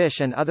toxic to fish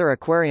and other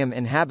aquarium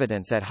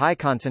inhabitants at high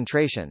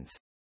concentrations.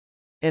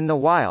 In the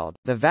wild,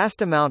 the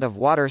vast amount of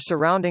water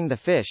surrounding the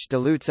fish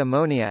dilutes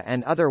ammonia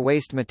and other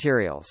waste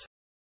materials.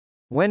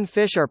 When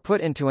fish are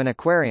put into an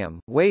aquarium,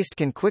 waste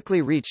can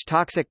quickly reach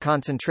toxic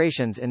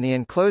concentrations in the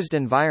enclosed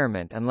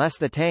environment unless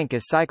the tank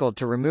is cycled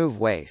to remove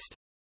waste.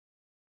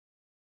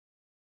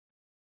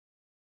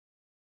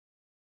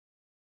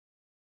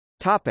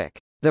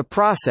 The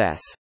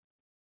process.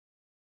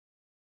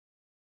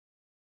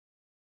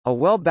 A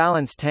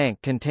well-balanced tank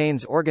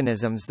contains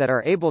organisms that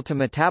are able to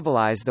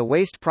metabolize the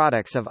waste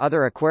products of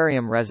other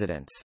aquarium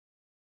residents.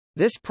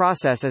 This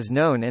process is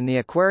known in the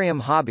aquarium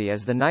hobby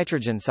as the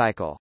nitrogen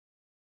cycle.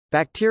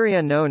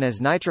 Bacteria known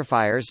as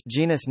nitrifiers,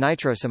 genus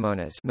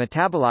Nitrosomonas,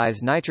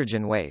 metabolize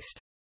nitrogen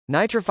waste.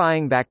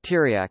 Nitrifying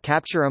bacteria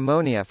capture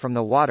ammonia from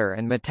the water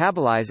and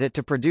metabolize it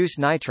to produce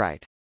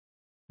nitrite.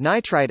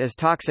 Nitrite is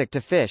toxic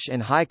to fish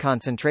in high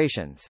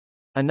concentrations.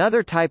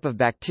 Another type of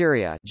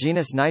bacteria,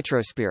 genus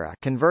Nitrospira,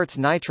 converts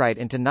nitrite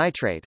into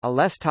nitrate, a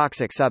less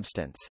toxic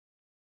substance.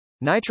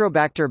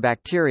 Nitrobacter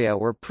bacteria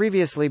were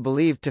previously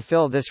believed to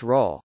fill this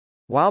role.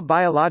 While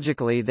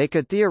biologically they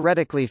could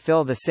theoretically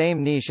fill the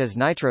same niche as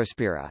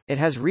Nitrospira, it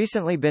has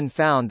recently been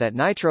found that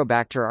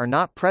Nitrobacter are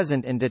not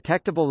present in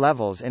detectable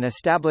levels in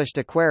established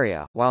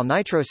aquaria, while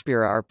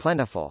Nitrospira are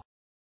plentiful.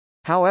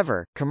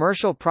 However,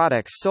 commercial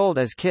products sold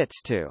as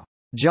kits to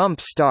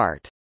jump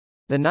start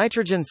the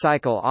nitrogen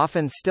cycle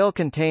often still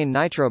contain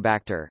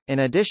Nitrobacter. In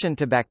addition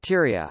to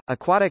bacteria,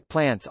 aquatic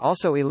plants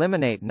also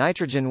eliminate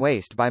nitrogen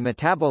waste by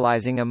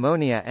metabolizing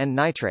ammonia and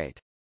nitrate.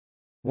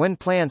 When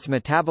plants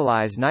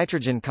metabolize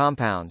nitrogen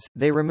compounds,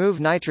 they remove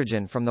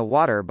nitrogen from the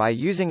water by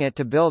using it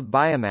to build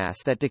biomass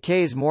that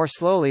decays more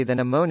slowly than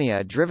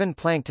ammonia-driven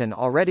plankton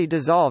already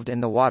dissolved in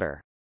the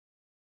water.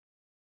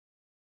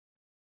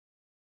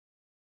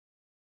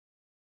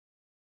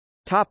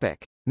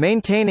 Topic: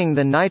 Maintaining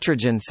the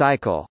nitrogen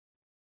cycle.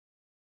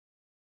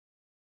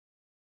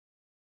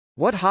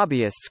 What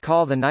hobbyists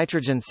call the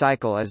nitrogen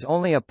cycle is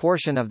only a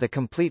portion of the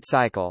complete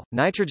cycle.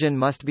 Nitrogen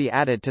must be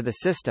added to the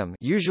system,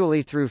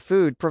 usually through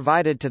food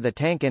provided to the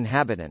tank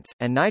inhabitants,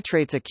 and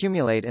nitrates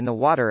accumulate in the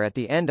water at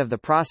the end of the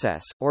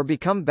process, or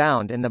become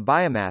bound in the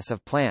biomass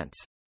of plants.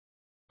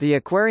 The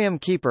aquarium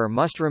keeper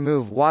must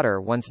remove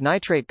water once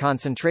nitrate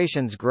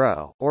concentrations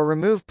grow, or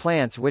remove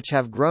plants which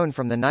have grown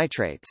from the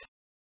nitrates.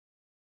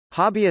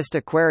 Hobbyist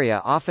aquaria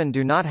often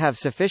do not have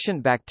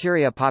sufficient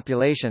bacteria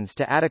populations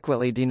to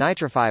adequately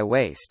denitrify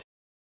waste.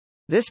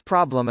 This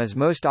problem is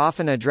most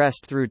often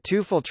addressed through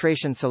two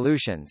filtration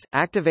solutions.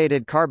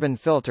 Activated carbon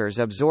filters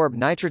absorb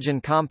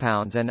nitrogen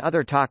compounds and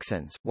other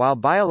toxins, while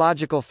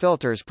biological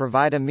filters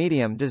provide a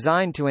medium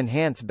designed to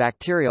enhance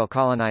bacterial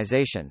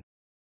colonization.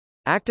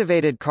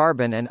 Activated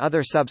carbon and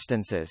other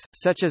substances,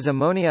 such as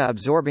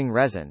ammonia-absorbing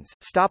resins,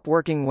 stop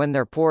working when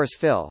their pores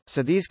fill,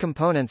 so these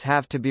components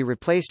have to be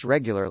replaced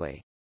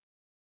regularly.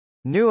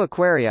 New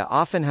aquaria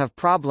often have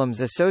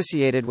problems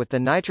associated with the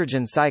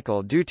nitrogen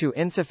cycle due to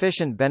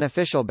insufficient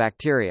beneficial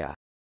bacteria.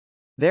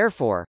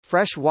 Therefore,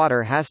 fresh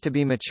water has to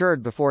be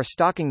matured before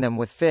stocking them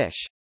with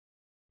fish.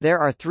 There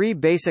are three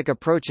basic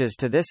approaches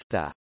to this: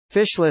 the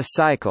fishless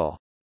cycle,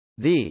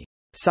 the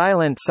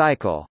silent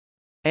cycle,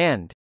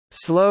 and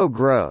slow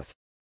growth.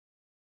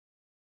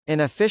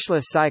 In a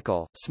fishless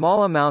cycle,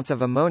 small amounts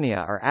of ammonia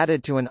are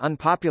added to an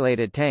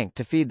unpopulated tank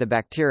to feed the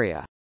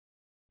bacteria.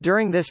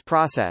 During this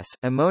process,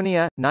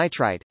 ammonia,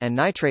 nitrite, and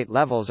nitrate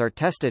levels are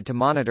tested to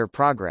monitor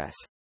progress.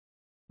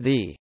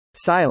 The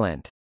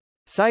silent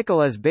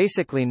cycle is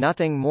basically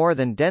nothing more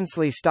than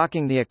densely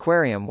stocking the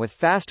aquarium with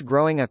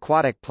fast-growing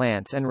aquatic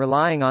plants and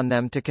relying on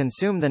them to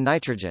consume the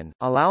nitrogen,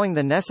 allowing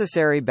the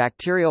necessary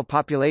bacterial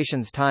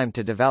populations time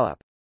to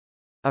develop.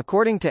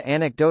 According to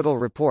anecdotal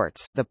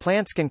reports, the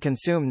plants can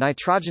consume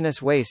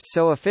nitrogenous waste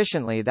so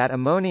efficiently that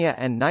ammonia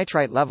and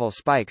nitrite level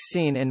spikes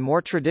seen in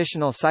more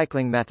traditional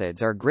cycling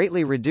methods are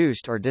greatly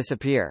reduced or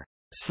disappear.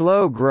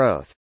 Slow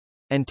growth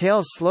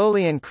entails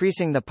slowly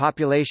increasing the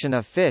population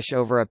of fish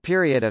over a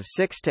period of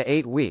 6 to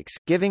 8 weeks,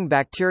 giving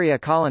bacteria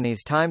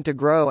colonies time to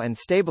grow and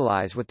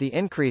stabilize with the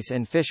increase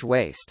in fish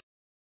waste.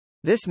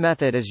 This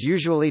method is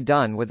usually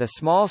done with a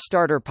small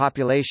starter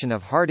population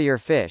of hardier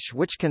fish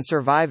which can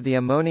survive the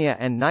ammonia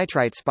and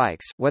nitrite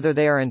spikes, whether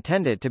they are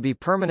intended to be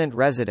permanent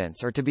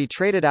residents or to be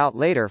traded out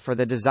later for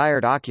the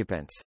desired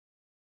occupants.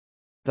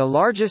 The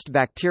largest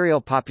bacterial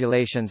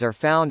populations are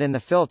found in the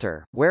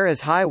filter, where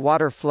is high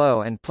water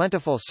flow and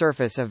plentiful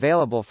surface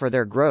available for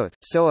their growth,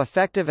 so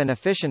effective and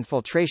efficient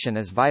filtration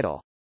is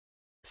vital.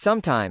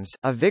 Sometimes,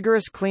 a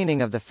vigorous cleaning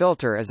of the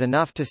filter is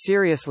enough to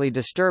seriously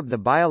disturb the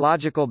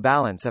biological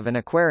balance of an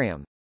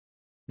aquarium.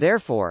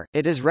 Therefore,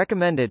 it is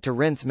recommended to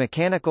rinse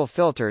mechanical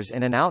filters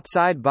in an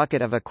outside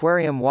bucket of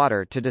aquarium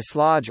water to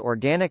dislodge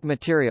organic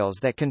materials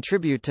that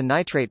contribute to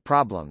nitrate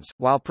problems,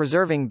 while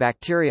preserving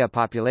bacteria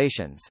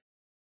populations.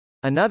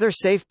 Another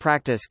safe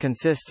practice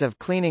consists of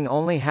cleaning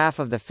only half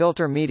of the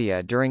filter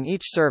media during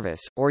each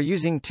service, or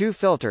using two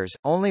filters,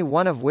 only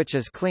one of which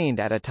is cleaned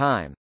at a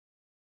time.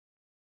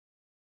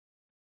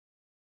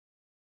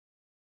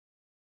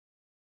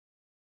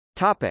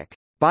 Topic: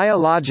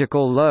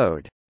 Biological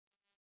load.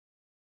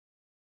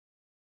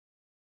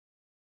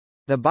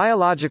 The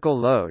biological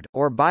load,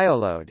 or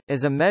bioload,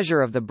 is a measure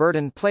of the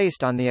burden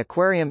placed on the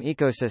aquarium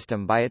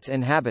ecosystem by its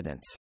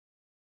inhabitants.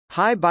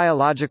 High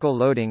biological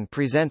loading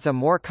presents a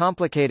more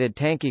complicated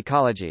tank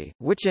ecology,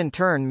 which in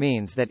turn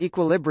means that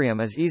equilibrium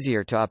is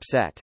easier to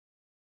upset.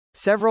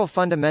 Several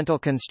fundamental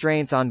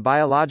constraints on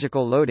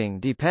biological loading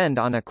depend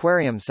on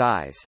aquarium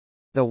size.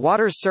 The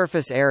water's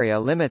surface area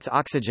limits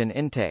oxygen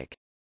intake.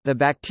 The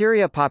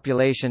bacteria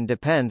population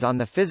depends on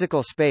the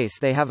physical space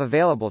they have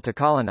available to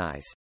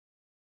colonize.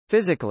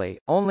 Physically,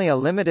 only a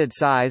limited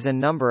size and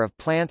number of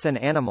plants and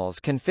animals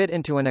can fit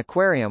into an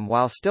aquarium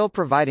while still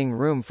providing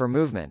room for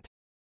movement.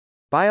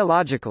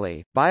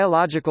 Biologically,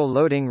 biological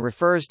loading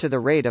refers to the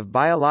rate of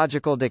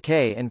biological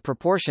decay in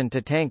proportion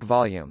to tank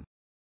volume.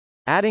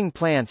 Adding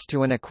plants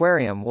to an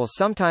aquarium will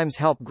sometimes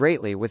help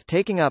greatly with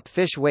taking up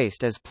fish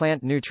waste as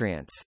plant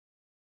nutrients.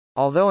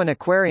 Although an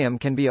aquarium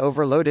can be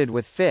overloaded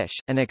with fish,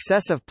 an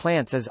excess of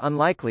plants is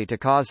unlikely to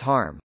cause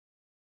harm.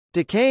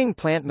 Decaying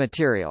plant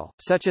material,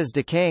 such as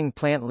decaying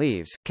plant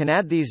leaves, can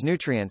add these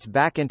nutrients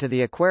back into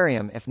the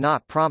aquarium if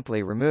not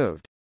promptly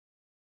removed.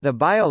 The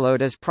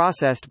bioload is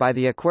processed by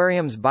the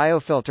aquarium's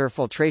biofilter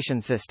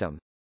filtration system.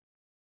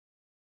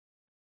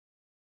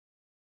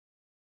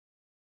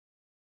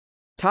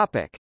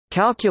 Topic: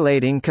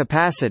 Calculating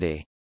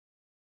capacity.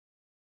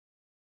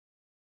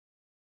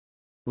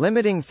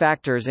 Limiting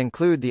factors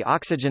include the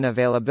oxygen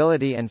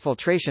availability and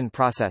filtration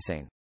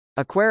processing.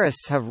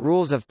 Aquarists have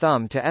rules of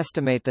thumb to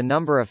estimate the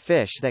number of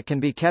fish that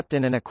can be kept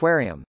in an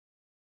aquarium.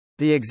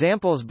 The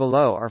examples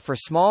below are for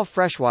small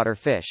freshwater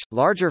fish.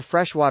 Larger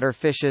freshwater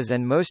fishes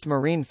and most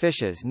marine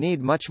fishes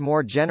need much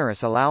more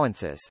generous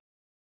allowances.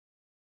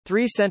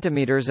 3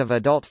 cm of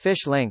adult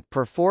fish length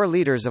per 4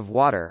 liters of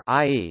water,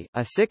 i.e.,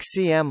 a 6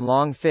 cm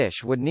long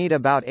fish would need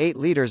about 8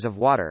 liters of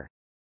water.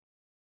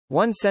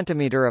 1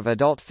 cm of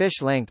adult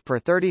fish length per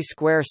 30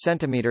 square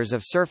centimeters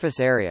of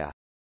surface area.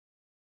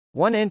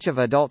 1 inch of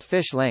adult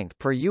fish length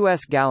per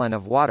U.S. gallon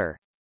of water.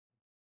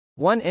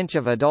 1 inch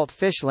of adult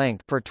fish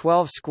length per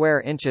 12 square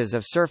inches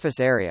of surface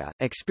area.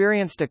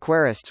 Experienced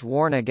aquarists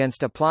warn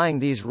against applying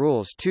these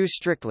rules too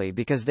strictly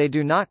because they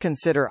do not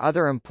consider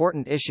other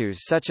important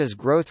issues such as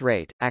growth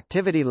rate,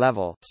 activity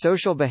level,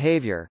 social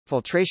behavior,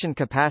 filtration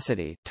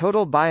capacity,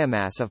 total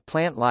biomass of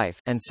plant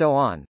life, and so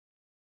on.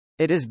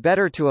 It is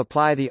better to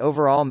apply the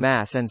overall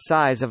mass and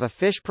size of a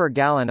fish per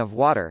gallon of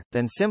water,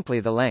 than simply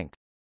the length.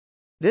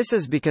 This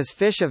is because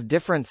fish of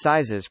different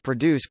sizes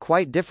produce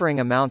quite differing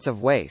amounts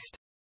of waste.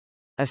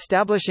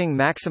 Establishing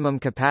maximum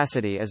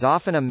capacity is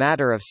often a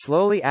matter of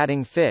slowly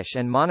adding fish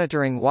and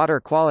monitoring water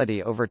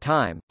quality over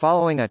time,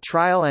 following a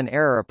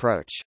trial-and-error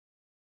approach.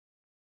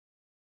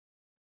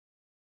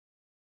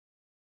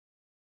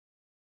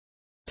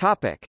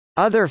 Topic: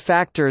 Other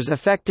factors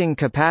affecting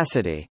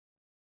capacity.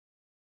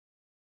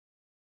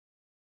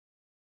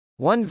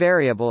 One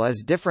variable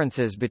is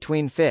differences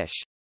between fish.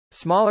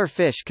 Smaller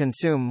fish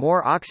consume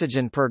more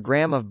oxygen per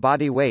gram of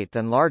body weight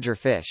than larger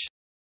fish.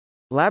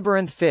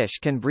 Labyrinth fish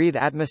can breathe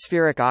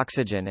atmospheric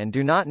oxygen and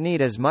do not need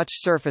as much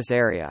surface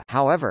area.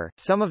 However,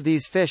 some of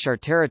these fish are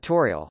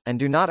territorial, and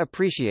do not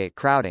appreciate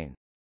crowding.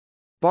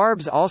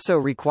 Barbs also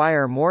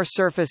require more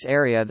surface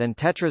area than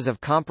tetras of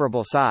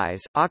comparable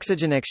size.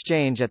 Oxygen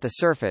exchange at the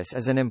surface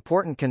is an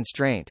important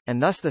constraint, and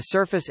thus the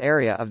surface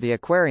area of the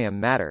aquarium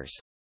matters.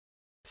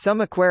 Some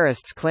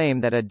aquarists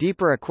claim that a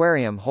deeper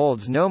aquarium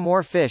holds no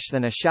more fish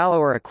than a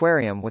shallower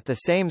aquarium with the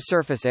same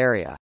surface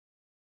area.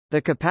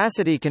 The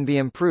capacity can be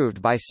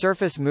improved by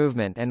surface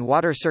movement and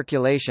water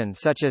circulation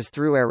such as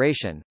through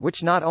aeration,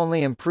 which not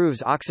only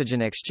improves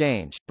oxygen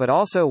exchange, but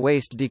also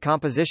waste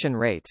decomposition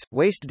rates.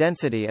 Waste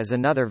density is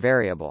another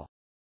variable.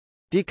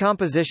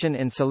 Decomposition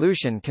in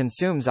solution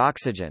consumes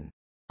oxygen.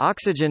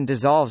 Oxygen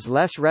dissolves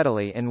less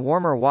readily in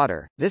warmer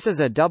water. This is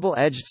a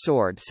double-edged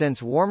sword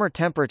since warmer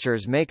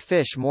temperatures make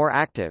fish more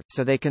active,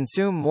 so they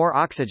consume more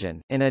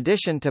oxygen. In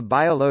addition to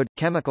bioload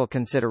chemical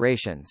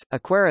considerations,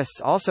 aquarists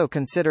also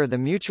consider the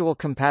mutual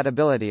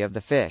compatibility of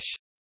the fish.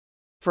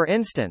 For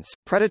instance,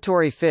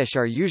 predatory fish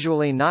are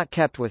usually not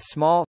kept with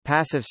small,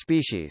 passive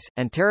species,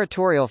 and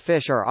territorial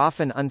fish are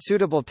often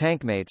unsuitable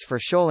tankmates for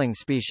shoaling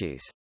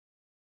species.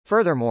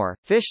 Furthermore,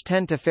 fish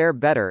tend to fare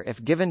better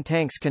if given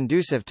tanks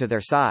conducive to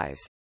their size.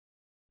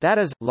 That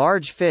is,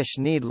 large fish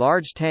need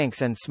large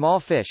tanks and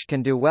small fish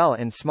can do well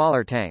in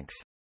smaller tanks.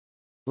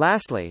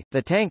 Lastly,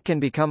 the tank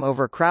can become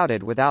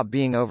overcrowded without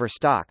being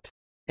overstocked.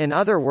 In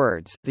other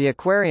words, the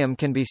aquarium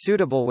can be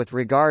suitable with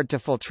regard to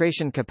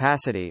filtration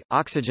capacity,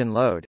 oxygen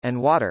load,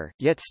 and water,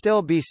 yet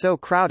still be so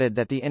crowded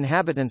that the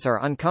inhabitants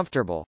are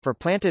uncomfortable. For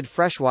planted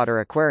freshwater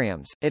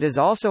aquariums, it is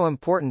also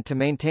important to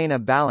maintain a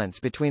balance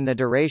between the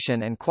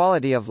duration and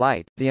quality of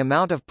light, the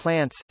amount of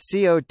plants,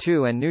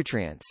 CO2 and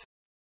nutrients.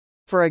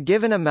 For a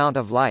given amount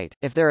of light,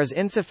 if there is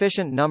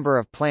insufficient number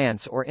of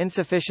plants or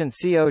insufficient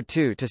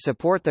CO2 to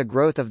support the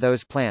growth of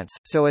those plants,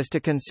 so as to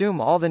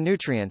consume all the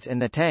nutrients in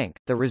the tank,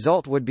 the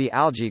result would be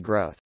algae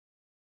growth.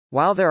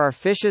 While there are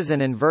fishes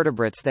and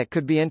invertebrates that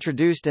could be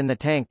introduced in the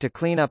tank to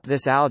clean up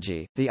this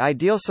algae, the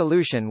ideal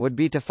solution would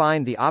be to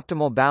find the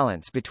optimal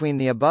balance between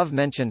the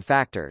above-mentioned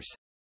factors.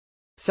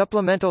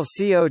 Supplemental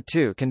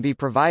CO2 can be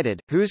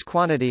provided, whose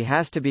quantity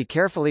has to be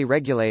carefully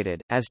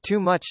regulated, as too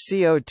much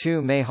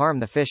CO2 may harm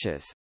the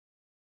fishes.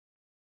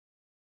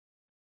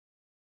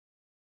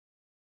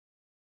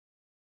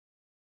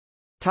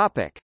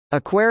 Topic: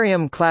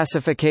 Aquarium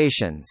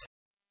classifications.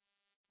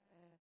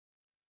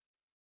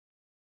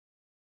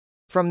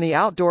 From the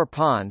outdoor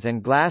ponds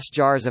and glass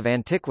jars of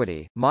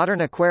antiquity,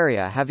 modern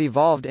aquaria have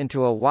evolved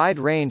into a wide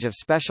range of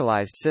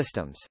specialized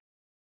systems.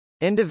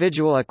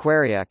 Individual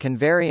aquaria can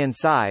vary in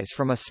size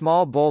from a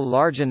small bowl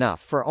large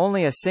enough for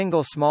only a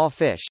single small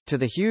fish, to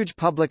the huge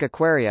public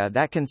aquaria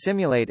that can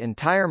simulate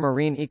entire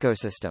marine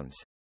ecosystems.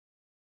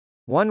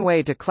 One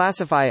way to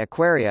classify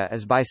aquaria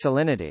is by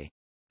salinity.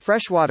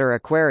 Freshwater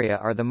aquaria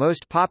are the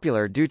most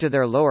popular due to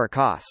their lower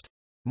cost.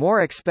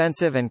 More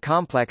expensive and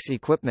complex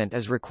equipment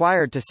is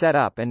required to set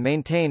up and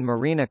maintain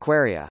marine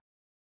aquaria.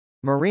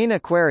 Marine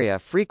aquaria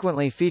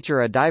frequently feature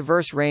a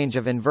diverse range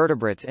of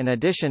invertebrates in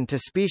addition to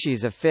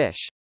species of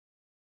fish.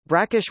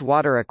 Brackish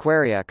water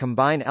aquaria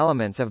combine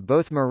elements of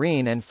both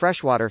marine and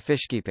freshwater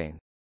fishkeeping.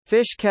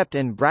 Fish kept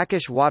in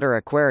brackish water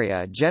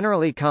aquaria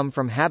generally come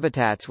from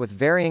habitats with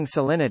varying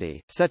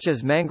salinity, such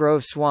as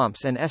mangrove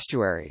swamps and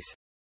estuaries.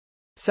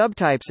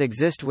 Subtypes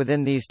exist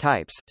within these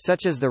types,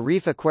 such as the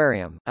reef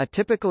aquarium, a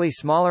typically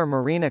smaller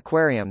marine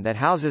aquarium that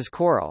houses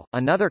coral.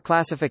 Another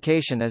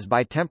classification is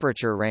by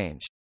temperature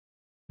range.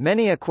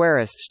 Many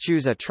aquarists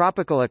choose a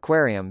tropical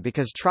aquarium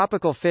because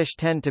tropical fish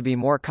tend to be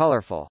more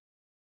colorful.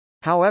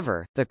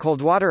 However, the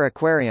coldwater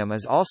aquarium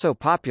is also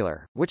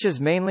popular, which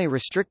is mainly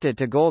restricted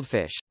to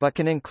goldfish, but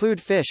can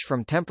include fish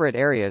from temperate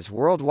areas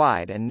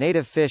worldwide and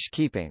native fish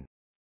keeping.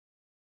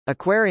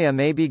 Aquaria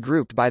may be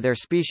grouped by their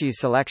species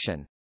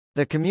selection.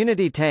 The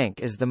community tank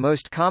is the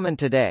most common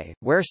today,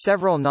 where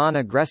several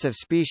non-aggressive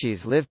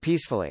species live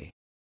peacefully.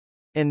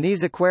 In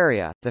these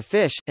aquaria, the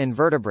fish,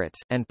 invertebrates,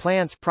 and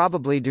plants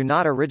probably do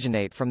not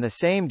originate from the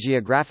same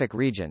geographic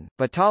region,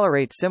 but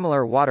tolerate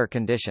similar water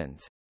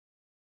conditions.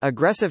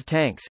 Aggressive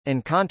tanks,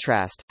 in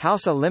contrast,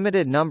 house a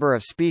limited number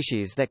of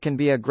species that can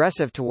be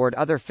aggressive toward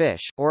other fish,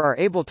 or are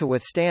able to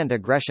withstand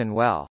aggression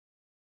well.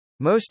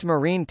 Most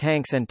marine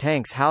tanks and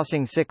tanks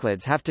housing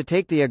cichlids have to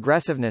take the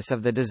aggressiveness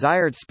of the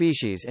desired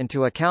species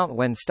into account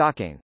when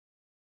stocking.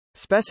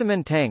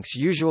 Specimen tanks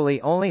usually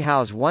only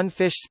house one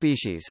fish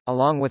species,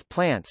 along with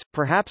plants,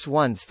 perhaps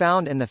ones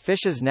found in the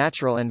fish's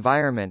natural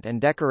environment and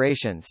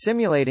decoration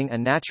simulating a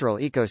natural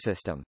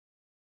ecosystem.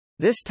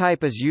 This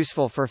type is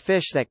useful for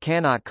fish that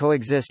cannot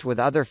coexist with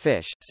other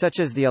fish, such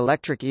as the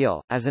electric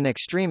eel, as an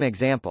extreme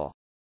example.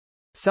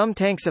 Some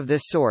tanks of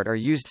this sort are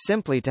used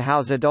simply to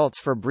house adults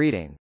for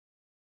breeding.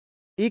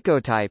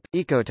 Ecotype,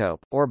 Biotope,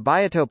 or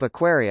Biotope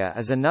aquaria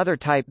is another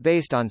type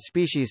based on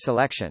species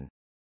selection.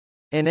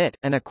 In it,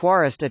 an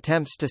aquarist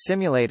attempts to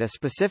simulate a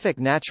specific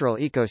natural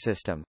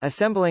ecosystem,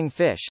 assembling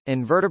fish,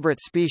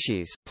 invertebrate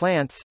species,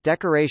 plants,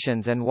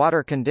 decorations and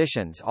water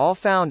conditions all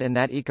found in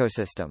that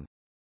ecosystem.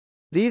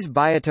 These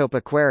biotope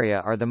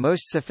aquaria are the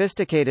most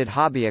sophisticated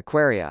hobby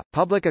aquaria.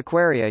 Public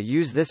aquaria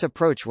use this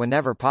approach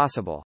whenever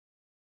possible.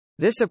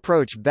 This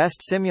approach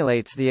best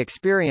simulates the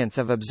experience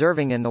of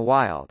observing in the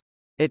wild.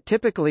 It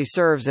typically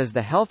serves as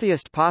the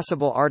healthiest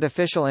possible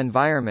artificial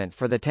environment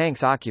for the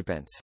tank's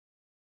occupants.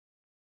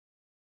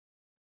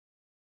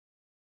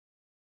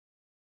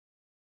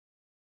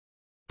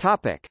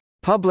 Topic: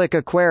 Public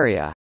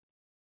aquaria.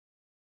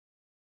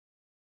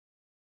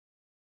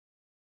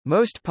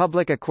 Most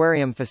public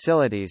aquarium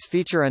facilities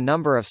feature a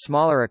number of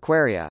smaller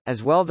aquaria,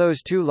 as well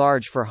those too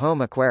large for home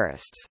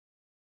aquarists.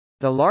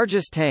 The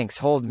largest tanks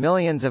hold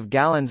millions of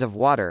gallons of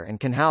water and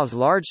can house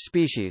large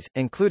species,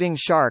 including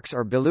sharks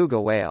or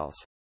beluga whales.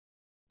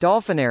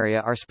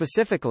 Dolphinaria are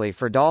specifically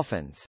for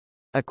dolphins.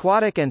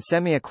 Aquatic and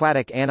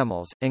semi-aquatic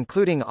animals,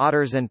 including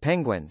otters and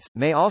penguins,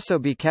 may also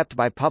be kept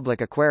by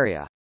public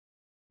aquaria.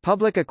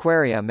 Public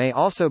aquaria may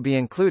also be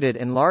included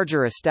in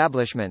larger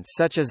establishments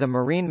such as a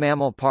marine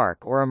mammal park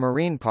or a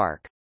marine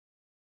park.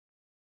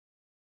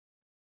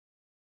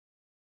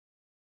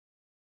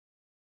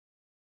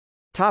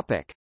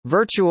 Topic: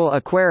 Virtual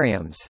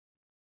aquariums.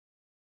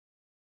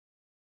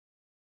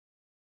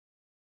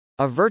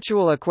 A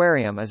virtual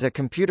aquarium is a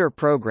computer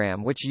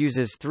program which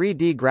uses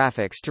 3D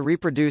graphics to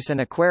reproduce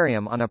an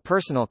aquarium on a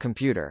personal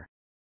computer.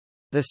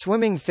 The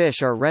swimming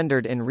fish are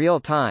rendered in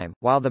real time,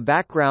 while the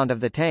background of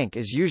the tank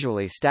is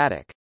usually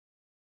static.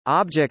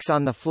 Objects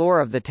on the floor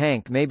of the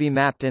tank may be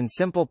mapped in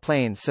simple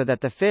planes so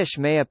that the fish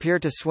may appear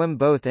to swim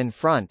both in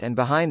front and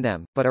behind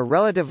them, but a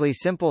relatively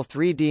simple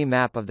 3D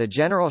map of the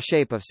general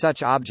shape of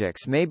such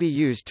objects may be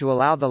used to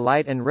allow the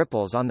light and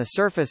ripples on the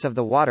surface of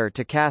the water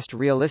to cast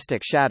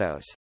realistic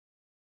shadows.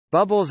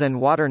 Bubbles and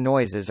water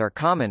noises are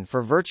common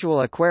for virtual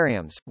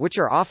aquariums, which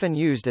are often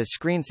used as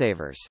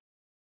screensavers.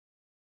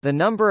 The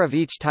number of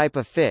each type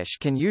of fish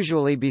can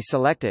usually be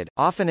selected,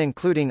 often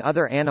including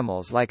other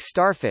animals like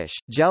starfish,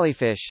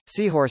 jellyfish,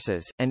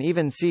 seahorses, and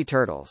even sea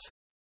turtles.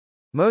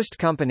 Most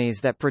companies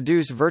that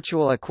produce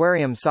virtual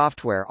aquarium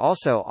software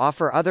also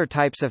offer other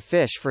types of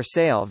fish for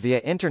sale via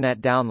internet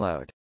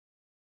download.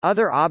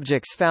 Other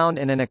objects found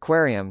in an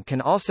aquarium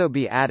can also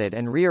be added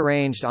and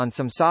rearranged on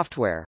some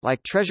software,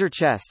 like treasure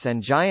chests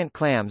and giant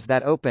clams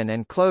that open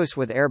and close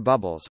with air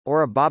bubbles,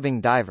 or a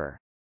bobbing diver.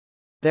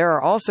 There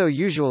are also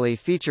usually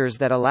features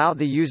that allow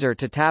the user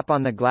to tap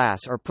on the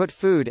glass or put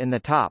food in the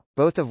top,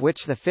 both of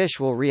which the fish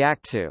will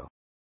react to.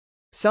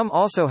 Some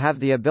also have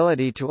the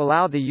ability to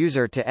allow the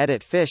user to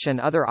edit fish and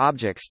other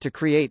objects to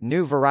create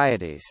new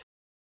varieties.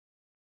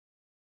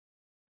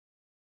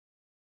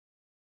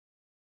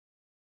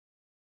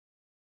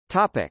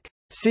 Topic.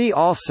 See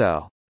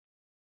also: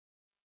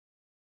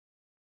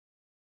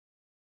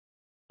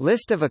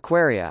 List of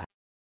aquaria,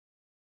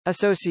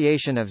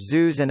 Association of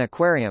Zoos and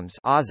Aquariums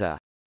 (AZA),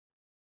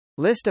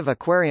 List of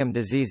aquarium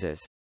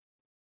diseases,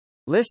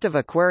 List of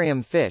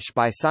aquarium fish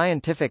by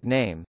scientific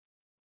name.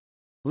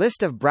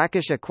 List of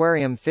brackish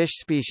aquarium fish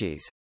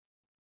species.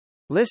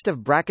 List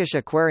of brackish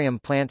aquarium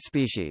plant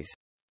species.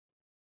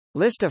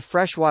 List of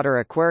freshwater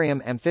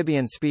aquarium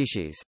amphibian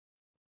species.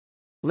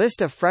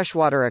 List of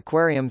freshwater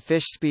aquarium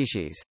fish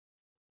species.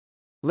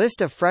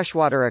 List of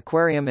freshwater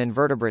aquarium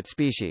invertebrate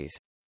species.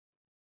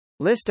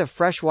 List of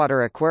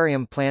freshwater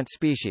aquarium plant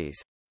species.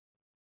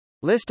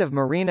 List of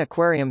marine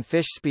aquarium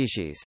fish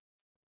species.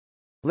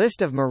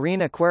 List of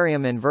marine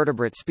aquarium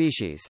invertebrate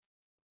species.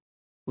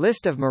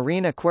 List of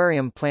marine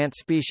aquarium plant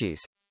species.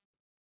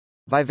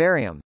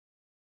 Vivarium.